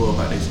how they would go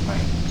about this,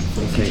 like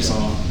for the future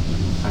song,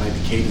 I like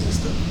the cadence and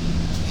stuff.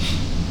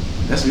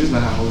 That's usually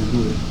how I always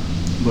do it.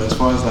 But as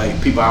far as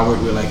like people I work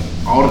with like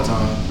all the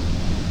time,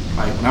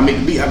 like when I make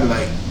the beat, I be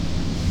like,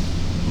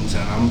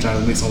 I'm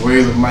trying to make some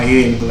words in my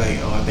head and be like,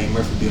 oh, I think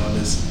Murphy be on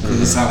this because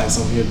it sounds like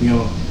something he'll be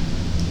on.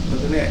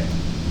 Other than that,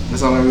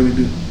 that's all I really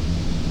do.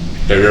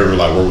 Have you ever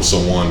like worked with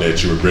someone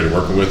that you regretted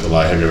working with, or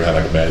like have you ever had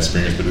like a bad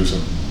experience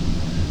producing?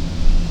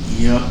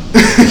 Yeah.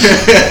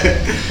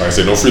 Like I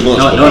said, no free lunch.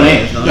 No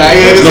names. No names. I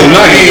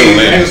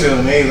ain't saying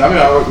no names. I mean,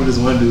 I worked with this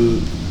one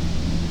dude.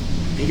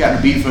 He got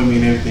the beat for me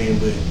and everything,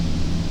 but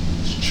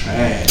it's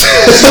trash.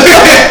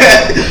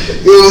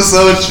 It was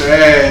so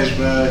trash,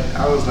 bro.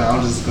 I was like,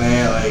 I'm just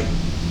glad, like,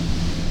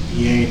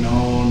 he ain't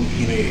known,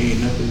 he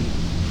ain't nothing.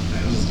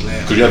 Like, I'm just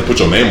glad. Cause you have to put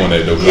your name on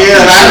that though.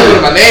 Yeah, I didn't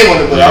put my name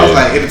on it, but I was Yeah.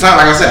 like, at the time,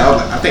 like I said,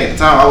 I think at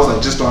the time I was like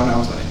just starting out. I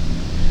was like,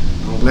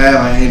 I'm glad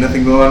like ain't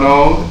nothing going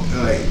on.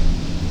 Like,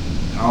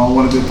 I don't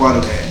want to be a part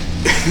of that.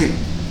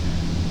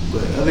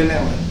 But other than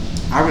that, like,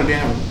 I really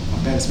didn't have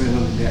a bad experience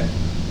other than that.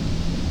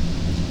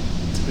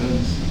 To be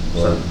honest.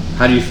 Right.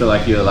 How do you feel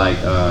like your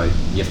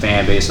your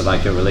fan base or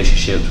like your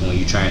relationships when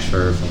you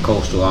transfer from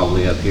Coastal all the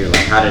way up here?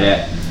 Like, how did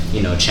that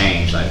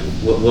change? Like,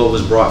 what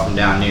was brought from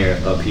down there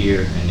up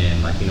here, and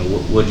then like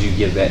what did you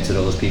give back to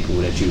those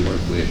people that you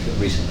worked with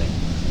recently?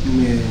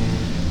 Man,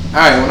 all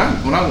right.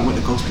 When I went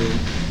to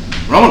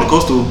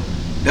Coastal,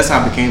 that's how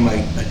I became like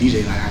a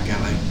DJ. Like I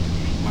got like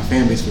my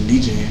fan base from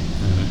DJing.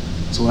 Mm-hmm.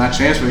 So when I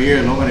transferred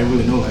here, nobody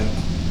really know. Like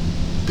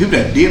people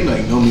that did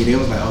like know me, they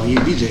was like, oh, he a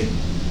DJ,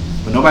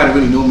 but nobody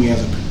really knew me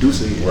as a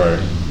producer yet. Right.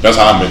 That's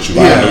how I met you.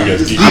 Like, I know you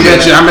as a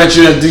DJ. I met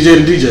you as DJ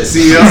to DJ.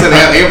 See, you know what I'm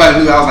saying? Everybody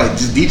knew I was like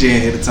just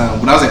DJing at the time.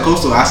 When I was at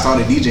Coastal, I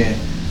started DJing.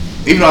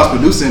 Even though I was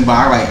producing, but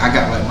I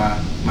got like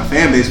my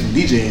fan base from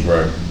DJing.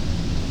 Right.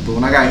 But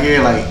when I got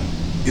here, like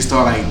it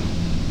started like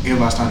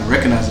everybody started to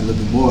recognize it a little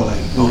bit more. Like,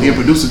 oh, he a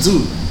producer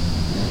too.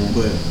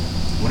 But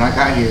when I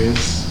got here,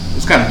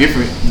 it's kind of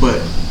different.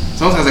 But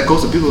sometimes at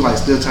Coastal, people like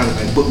still trying to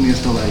like book me and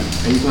stuff like,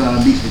 hey, you going out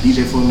on the beach to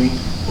DJ for me?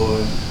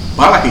 But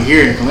I like it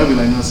here in Columbia.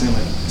 Like, you know what I'm saying?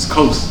 Like it's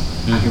close.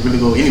 I can really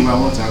go anywhere I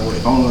want to.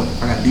 If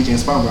I got DJ in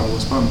Spartanburg, I go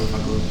to Spartanburg. If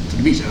I go to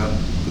the beach, I'll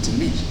go to the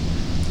beach.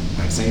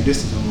 Like same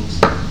distance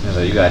almost. And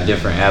so you got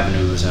different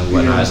avenues and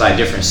whatnot. Yeah. It's like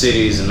different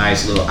cities and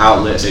nice little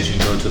outlets that you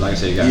can go to. Like I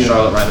said, you got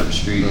Charlotte right up the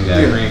street. You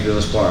got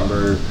Greenville,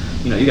 Spartanburg.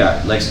 You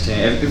got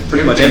Lexington.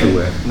 Pretty much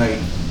everywhere. Like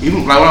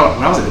even like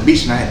when I was at the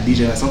beach and I had to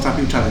DJ. Like sometimes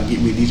people try to get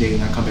me a DJ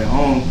and I come back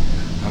home.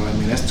 I'm like,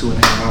 man, that's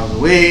 2.5 hours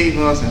away. You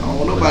know what I'm saying? I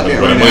don't know about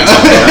that right now.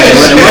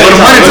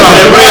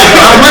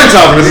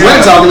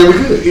 Money talking, then we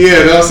good. Yeah, you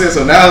know what I'm saying?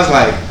 So now it's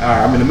like, all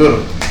right, I'm in the middle.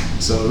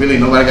 So really,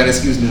 nobody got an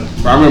excuse now.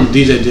 I remember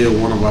DJ did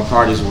one of our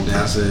parties one day.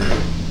 I said,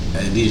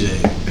 "Hey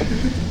DJ,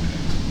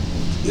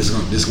 this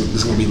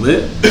gonna be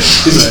lit."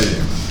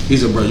 He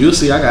said, "Bro, you'll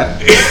see. I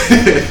got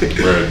it."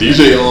 Bro,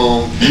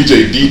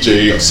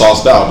 DJ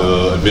sauced out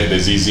the event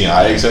that ZZ and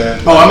IX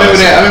had. Oh, I remember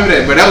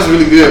that. But that was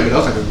really good. But that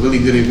was like a really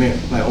good event.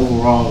 Like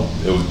overall,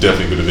 it was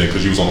definitely a good event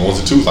because you was on the ones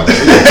and twos, like I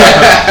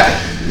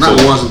said. Not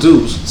the ones and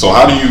twos. So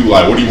how do you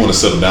like? What do you want to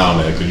settle down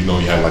at? Because you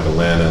have like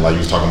Atlanta, and like you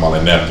was talking about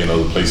like Napkin and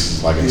other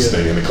places like in the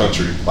state, in the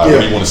country. Like,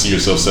 where do you want to see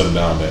yourself settle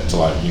down at to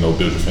like build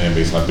your fan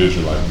base, like build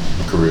your like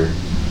career?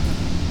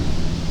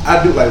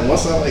 I do like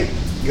once I like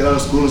get out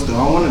of school and stuff.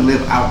 I want to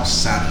live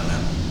outside of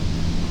Atlanta,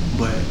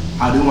 but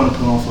I do want to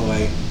put on for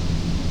like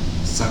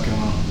South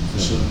Carolina for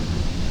sure.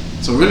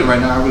 So really, right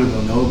now I really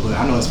don't know, but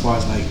I know as far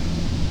as like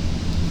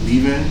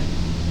leaving,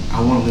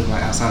 I want to live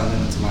like outside of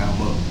Atlanta until like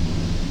I'm up.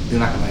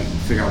 Then I can like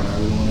figure out what I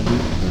really want to do.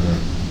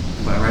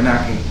 Mm-hmm. But right now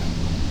I can't.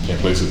 Can't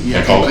place it.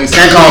 Yeah, Can't call it.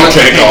 Can't call it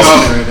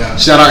right now.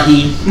 Shout out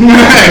He.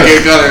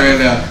 Can't call it right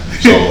now.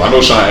 So I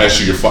know Sean asked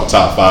you your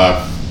top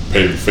 5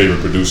 favorite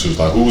producers.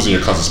 Like, who's in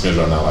your constant spins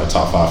right now? Like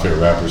top 5 favorite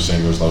rappers,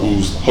 singers. Like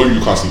who are you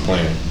constantly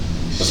playing?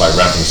 That's like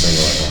rapping and singing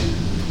right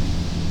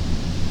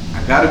now.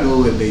 I gotta go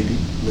with Lil Baby.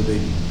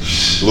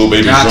 Lil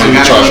Baby's running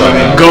the charts right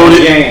now.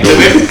 Goated.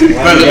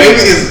 Bro, Lil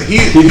Baby is he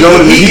is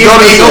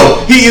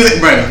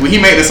bro. When he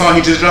made the song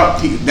he just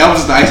dropped, that was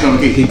just the icing on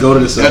the cake. He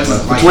goated himself.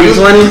 Like,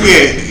 2020.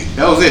 Yeah,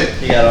 that was it.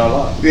 He got it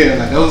all up. Yeah,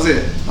 like that was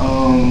it. I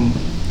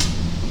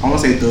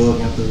want to say Thug.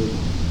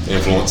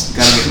 Influence.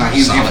 Gotta get like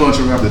he's an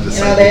influential rapper. I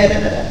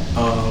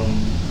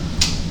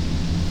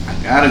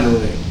gotta go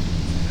with.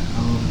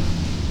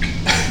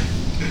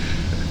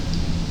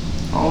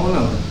 I don't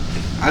know.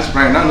 I just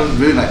right now those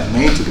really like the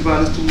main 2 people I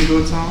listen to me all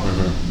the time.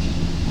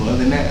 But other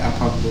than that, I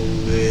probably go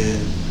with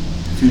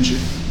Future.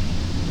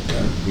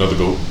 Another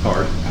goat.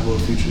 Hard. I go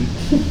with Future.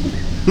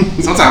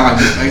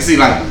 Sometimes I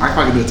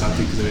probably do a top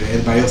 3 because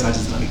everybody else I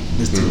just like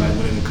listen to like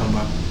whatever come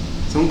by.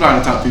 So I'm probably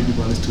the top 3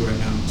 people I listen to right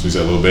now. So you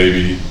said Lil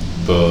Baby,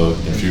 Thug,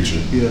 and Future.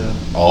 Yeah.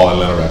 All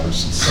Atlanta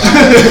rappers.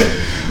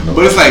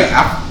 But it's like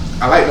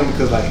I like them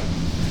because like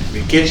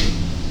they catchy.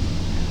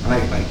 I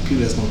like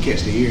people that's gonna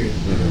catch the ear.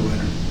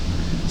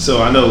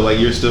 So I know like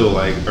you're still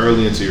like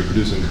early into your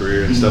producing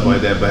career and stuff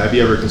like that, but have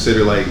you ever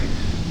considered like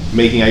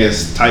making, I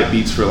guess, type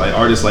beats for like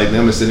artists like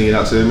them and sending it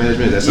out to their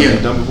management? That's something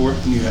you've done before?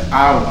 Yeah,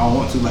 I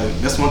want to like.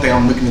 That's one thing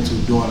I'm looking into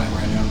doing like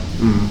right now.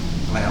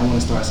 Like I want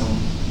to start some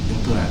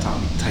and put out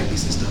type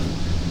beats and stuff.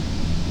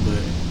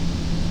 But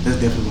that's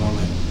definitely what I'm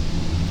like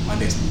my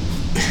next move.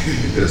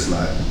 It's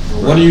like.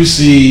 What do you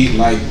see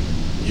like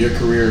your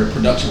career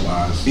production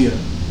wise? Yeah.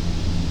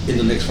 In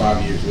the next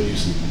 5 years, what do you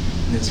see?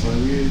 Next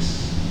 5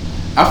 years,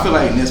 I feel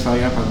like next 5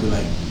 years I'll probably be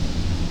like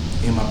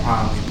in my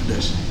prime in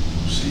production.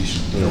 Sheesh.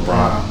 In my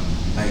prime,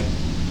 like,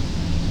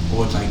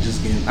 or like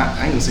just getting.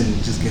 I ain't gonna say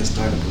just getting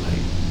started, but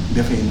like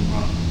definitely in the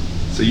prime.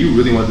 So you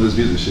really want to do this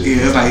music shit?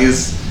 Yeah, I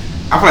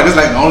feel like that's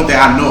like the only thing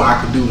I know I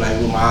could do, like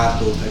with my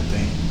eyes closed type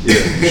thing. Yeah,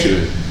 you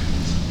should.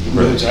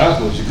 With your eyes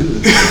closed, you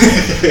could.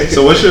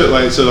 So what's your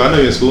like? So I know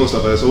you're in school and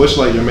stuff like that. So what's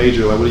like your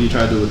major? Like, what are you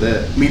trying to do with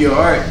that? Media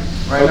art.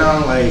 Right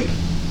now, like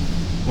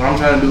what I'm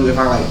trying to do, if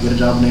I like get a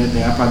job and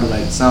everything, I probably do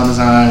like sound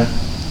design,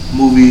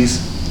 movies,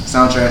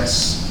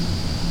 soundtracks.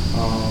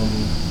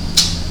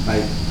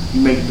 Like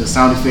you make the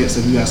sound effects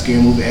if you got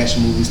scary movie,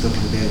 action movie, stuff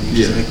like that. You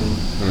just make them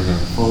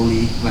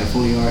Foley, like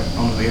Foley art. I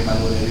don't know if everybody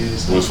know what that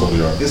is. What's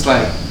Foley art? It's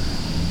like,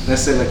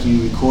 let's say like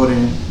you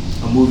recording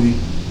a movie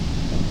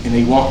and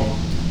they walking.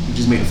 You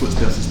just make the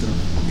footsteps and stuff.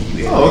 And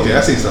you edit okay,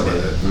 I see stuff like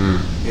that.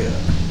 Yeah.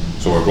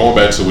 So we're going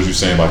back to what you're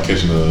saying about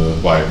catching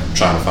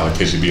trying to find a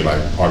catchy beat,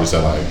 like artists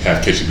that like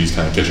have catchy beats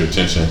kind of catch your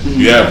attention.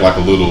 You have like a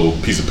little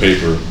piece of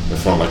paper in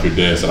front of like your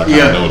desk that I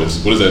kind of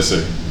noticed. What does that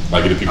say?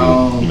 Like the people,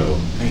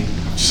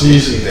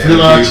 Sheesh. I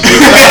was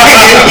gonna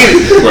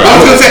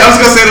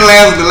say the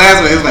last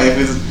one. It's like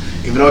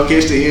if it don't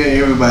catch the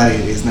ear, everybody,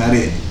 it's not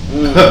it.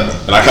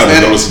 And I kind of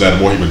noticed that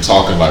the more you've been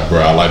talking, like, bro,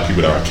 I like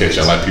people that are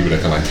catchy. I like people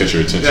that can like catch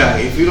your attention. Yeah,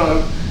 if you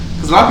don't,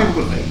 because a lot of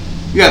people like,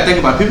 you gotta think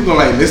about it, people gonna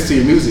like listen to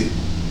your music,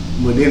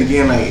 but then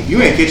again, like if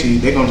you ain't catchy,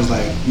 they gonna just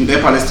like they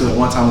probably listen to it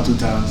 1 time or 2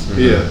 times.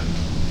 Yeah.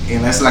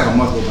 And that's like a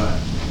month go by.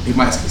 They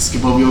might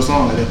skip over your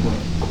song at that point.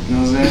 You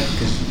know what I'm saying?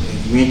 Because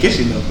you ain't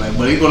catchy enough. Like,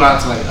 but you go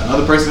out to like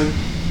another person,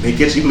 they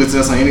catch you. You can listen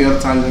to that song any other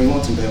time you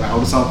want to. They like, oh,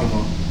 the song came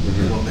on.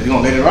 They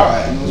gonna let it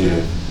ride. You know what I'm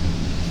saying?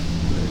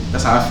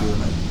 That's how I feel.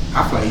 Like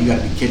I feel like you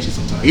gotta be catchy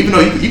sometimes. Even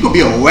though you could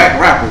be a whack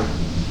rapper.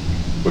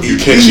 But if you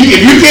catchy,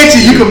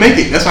 you can make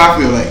it. That's how I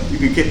feel. Like you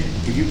can catch.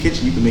 If you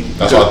catchy, you can make it.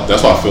 That's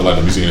why I feel like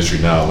the music industry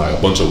now, like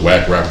a bunch of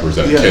whack rappers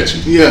that are catchy.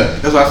 Yeah,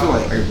 that's what I feel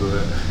like. I can feel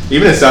that.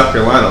 Even in South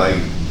Carolina, like,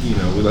 you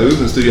know, we was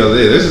in the studio the other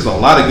day. There's just a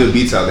lot of good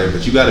beats out there,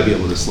 but you got to be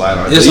able to slide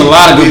on. There's a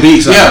lot of good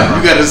beats out there.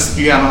 You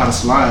gotta know how to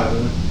slide.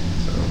 Man.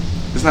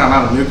 There's not a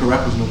lot of lyrical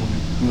rappers no more.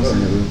 You know what I'm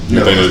saying?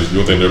 You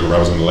don't think lyrical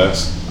rappers gonna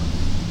last?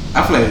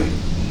 I feel like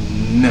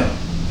no.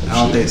 I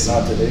don't think so.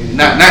 Not today.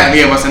 Not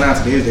what's not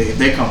today's day. If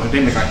they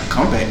make like a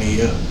comeback,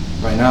 then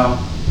right now,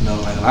 you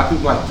know, like a lot of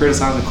people like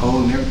criticizing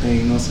Cole and everything.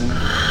 You know what I'm saying?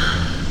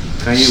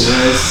 Kanye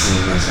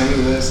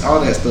West,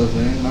 all that stuff,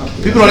 man.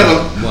 People don't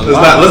ever.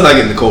 Let's not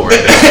get in the Cole right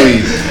now,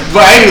 please.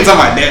 But I ain't even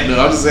talking about that though.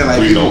 I'm just saying like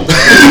Please people. don't.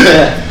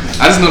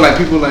 I just know like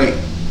people like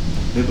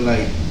they be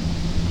like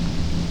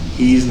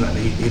he's not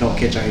he don't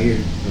catch our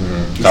ear.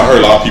 I heard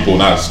a lot of people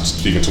not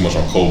speaking too much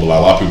on Cole, but like,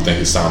 a lot of people think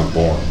his sound is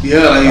boring.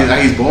 Yeah,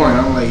 like he's boring.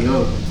 I'm like,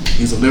 yo,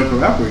 he's a lyrical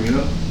rapper, you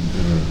know.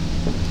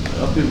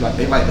 Other people like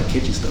they like the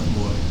catchy stuff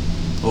more,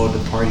 or the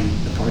party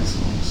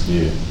songs.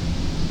 Yeah.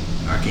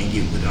 I can't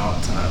get with it all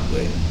the time,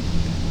 but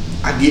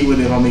I get with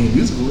it if I'm making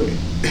music with it.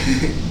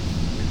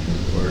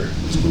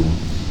 It's cool.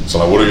 So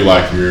like, what are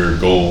your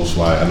goals?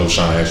 Like, I know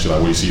Sean asked you like,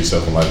 where do you see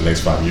yourself in like the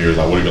next 5 years?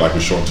 Like, what are your your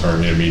short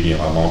term, intermediate,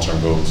 like long term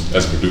goals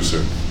as a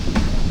producer?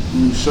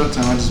 Short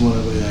term, I just want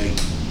to be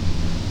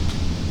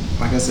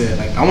like I said,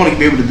 like I want to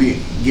be able to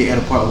get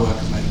at a part where I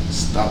can like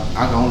stop.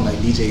 I can only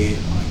like DJ at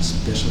like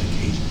special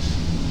occasions.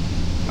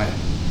 Like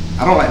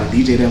I don't like to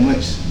DJ that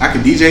much. I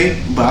can DJ,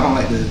 but I don't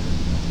like to.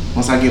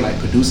 Once I get like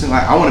producing,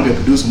 like I want to be a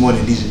producer more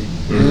than DJ.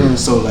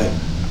 So like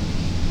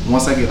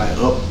once I get like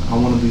up, I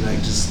want to be like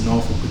just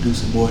known for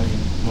producing more than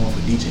known for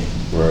DJing.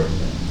 Right.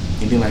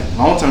 And then like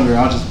long term, girl,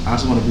 I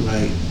just want to be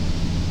like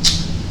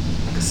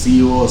a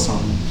CEO or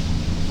something,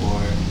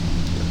 or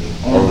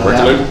a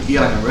record label.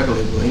 Yeah, like a record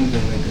label or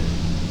anything like that.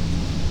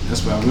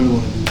 That's what I really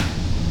want to do.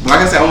 But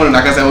like I said, I want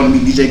to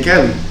meet DJ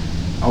Khaled.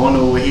 I want to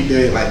know what he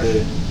did, like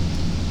an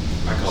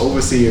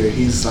overseer.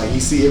 He's like he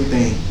see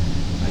everything.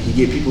 Like he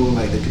get people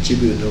like to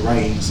contribute to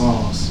writing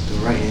songs, to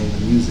writing the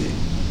music, and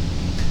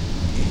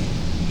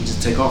he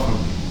just take off from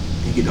it.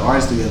 He get the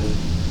artists together.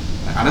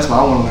 Like, that's what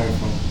I want to learn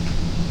from.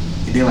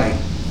 And then like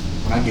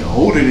when I get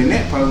older than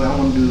that, probably I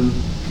want to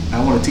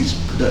teach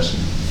production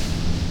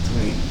to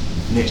like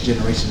next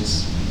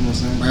generations. You know what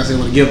I'm saying? Like I said,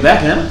 want to give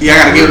back, man. Yeah, I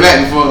gotta give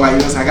back before like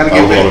you know what I'm saying? I gotta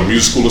give back. Go to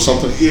music school or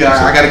something? Yeah,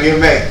 I gotta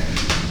give back.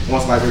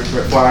 Once like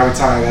before I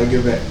retire, I gotta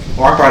give back.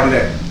 Or I probably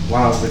do that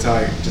while I was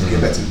retired, just give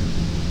back to you.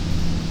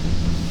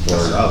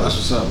 That's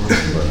what's up, bro.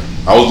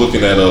 I was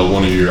looking at I was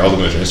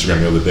looking at your Instagram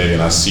the other day,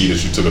 and I see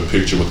that you took a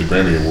picture with the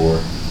Grammy Award.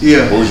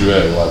 Yeah. Where was you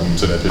at like, when you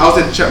took that picture? I was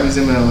at the Trap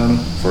Museum in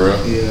Atlanta. For real?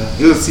 Yeah.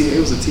 It was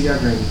a T.I.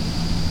 Grammy.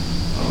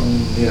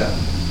 Yeah.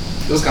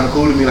 It was kind of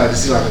cool to me, like to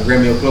see like a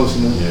Grammy up close,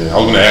 you know. Yeah. I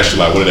was gonna ask you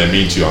like, what did that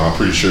mean to you? I'm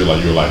pretty sure like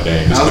you were like,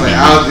 dang, this could be me.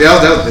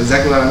 That was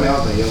exactly what I mean. I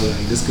was like, yo,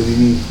 like, this could be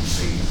me.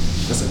 Like,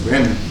 that's a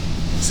Grammy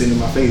sitting in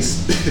my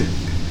face.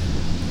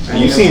 And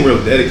you seem real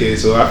dedicated,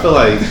 so I feel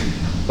like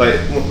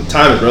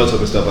time is relative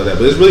and stuff like that.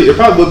 But it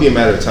probably would be a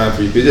matter of time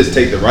for you. If you just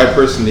take the right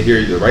person to hear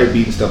you, the right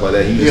beat and stuff like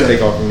that, you just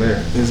take off from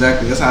there.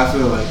 Exactly. That's how I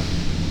feel. Like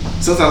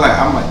sometimes,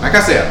 like I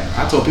said,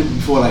 I told people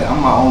before, like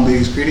I'm my own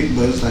biggest critic,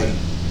 but it's like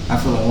I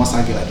feel like once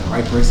I get like the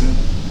right person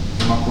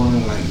in my corner,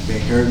 like they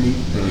heard me,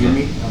 they hear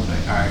me, I'm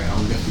like, all right,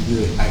 I'm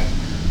definitely good. Like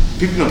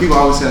people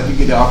always say, like, you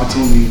get the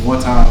opportunity one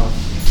time,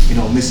 you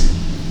don't miss it.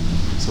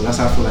 So that's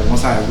how I feel like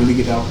once I really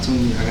get the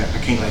opportunity, I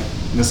can't like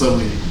mess up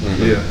with it.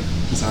 Yeah.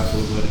 That's how I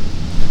feel about it.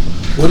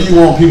 What do you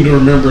want people to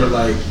remember,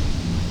 like,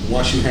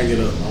 once you hang it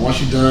up? Once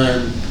you're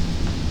done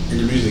in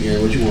the music game,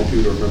 what you want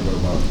people to remember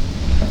about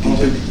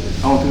DJ?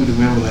 I want people to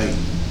remember, like,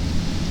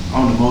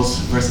 I'm the most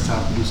versatile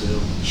producer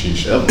ever.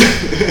 Sheesh.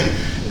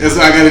 That's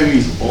what I gotta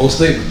be. Old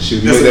statement.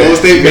 Shoot, That's you the made whole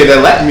that, statement. made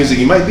that Latin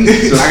music, you might be.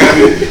 So. I gotta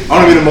be. I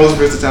wanna be the most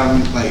versatile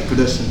like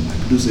producer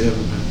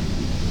ever, man.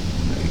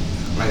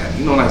 Like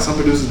you know, like some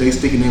producers they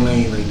stick in their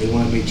lane, like they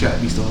wanna make trap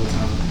beats all the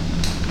time.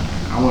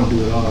 I wanna do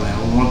it all. Like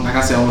like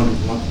I said, I wanna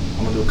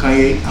do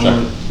Kanye. I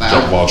wanna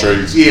Jack of all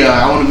trades. Yeah,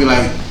 I wanna be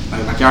like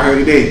y'all heard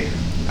today.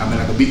 I mean,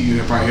 like a beat you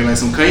can probably hear like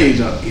some Kanye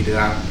jump.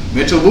 Either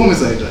Metro Boomin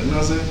say jump. You know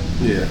what I'm saying?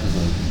 Yeah.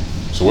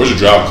 So where's your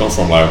drive come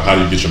from? Like, how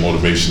do you get your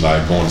motivation?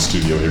 Like, going to the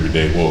studio every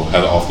day. Well,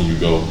 how often you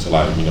go to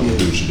like, do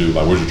what you do?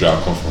 Like, where's your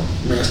drive come from?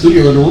 Man,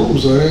 studio in the room,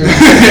 so yeah.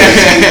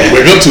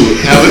 Wake up to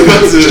it.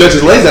 Stretch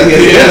his legs out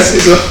here. Yes.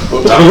 So,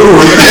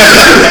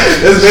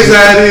 That's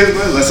basically how it is,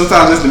 man. Like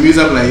sometimes just the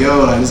music, I be like,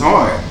 yo, like it's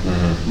hard.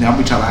 Now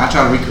I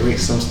try to recreate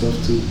some stuff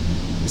too,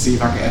 to see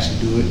if I can actually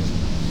do it.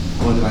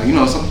 Or like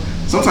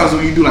sometimes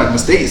when you do like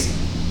mistakes,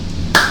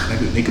 like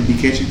they could be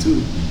catchy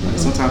too. Like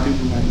sometimes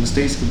people like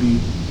mistakes could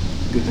be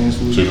good things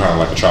for you. So you're kind of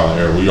like a trial and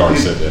error. We already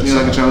said that. Yeah,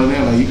 like a trial and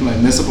error. Like you can like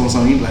mess up on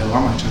something, you be like,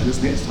 well, I might try this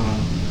next time. You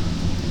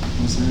know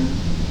what I'm saying?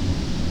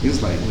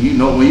 It's like when you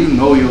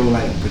know your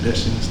like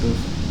production and stuff,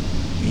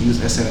 and you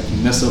just like you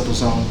mess up or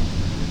something,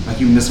 like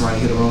you miss right,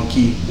 hit the wrong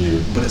key,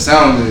 but it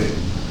sounds good.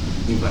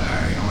 You be like, all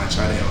right, I might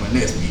try that on the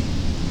next beat.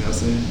 You know what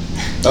I'm saying?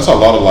 That's how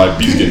a lot of like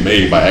beats get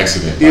made by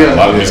accident. Like, a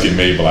lot of beats get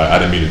made, but like I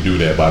didn't mean to do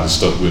that, but I just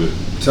stuck with it.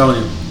 I'm telling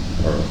you.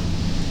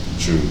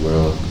 Shoot,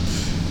 well,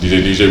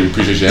 DJ, we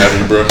appreciate you having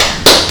me, bro.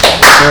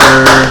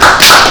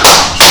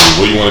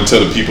 What do you want to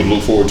tell the people to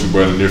look forward to,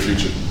 bro, in the near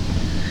future?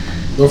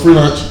 No free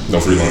lunch. No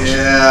free lunch.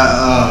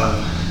 Yeah,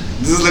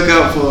 just look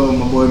out for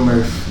my boy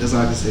Murph. That's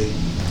all I can say.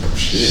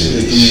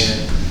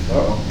 Shit.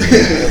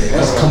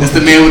 That's the man. That's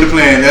the man with the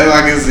plan. That's all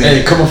I can say.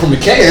 Hey, coming from the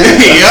can.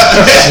 Yep.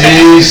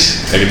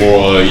 Any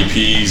more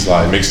EPs,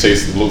 like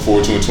mixtapes to look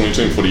forward to in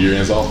 2020 before the year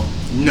ends off?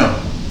 No.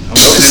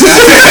 That's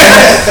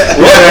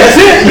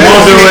it. You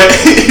won't do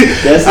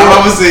it. That's all it.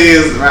 I'm gonna say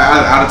is,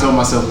 I told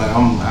myself like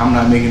I'm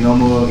not making no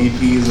more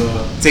EPs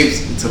or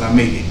tapes until I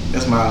make it.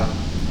 That's my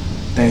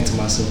thing to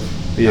myself.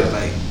 Yeah.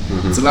 Like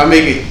until I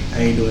make it, I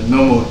ain't doing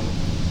no more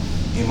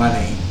in my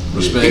name.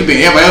 Respect. It can be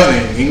in everybody else's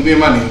name. It can be in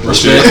my name.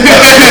 Respect.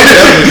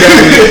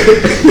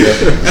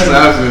 That's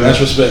how I feel. That's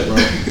respect, bro.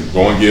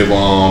 Go and give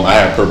I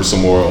Have Purpose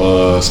some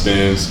more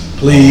spins.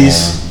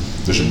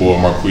 Please. This your boy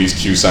Marquise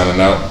Q signing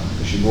out.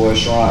 It's your boy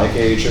Sean,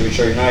 aka Trivia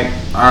Trey Knight.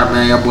 All right,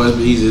 man. Y'all boys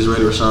be easy. It's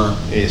ready to Rashawn.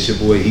 Hey, it's your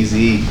boy Easy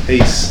E.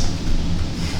 Peace.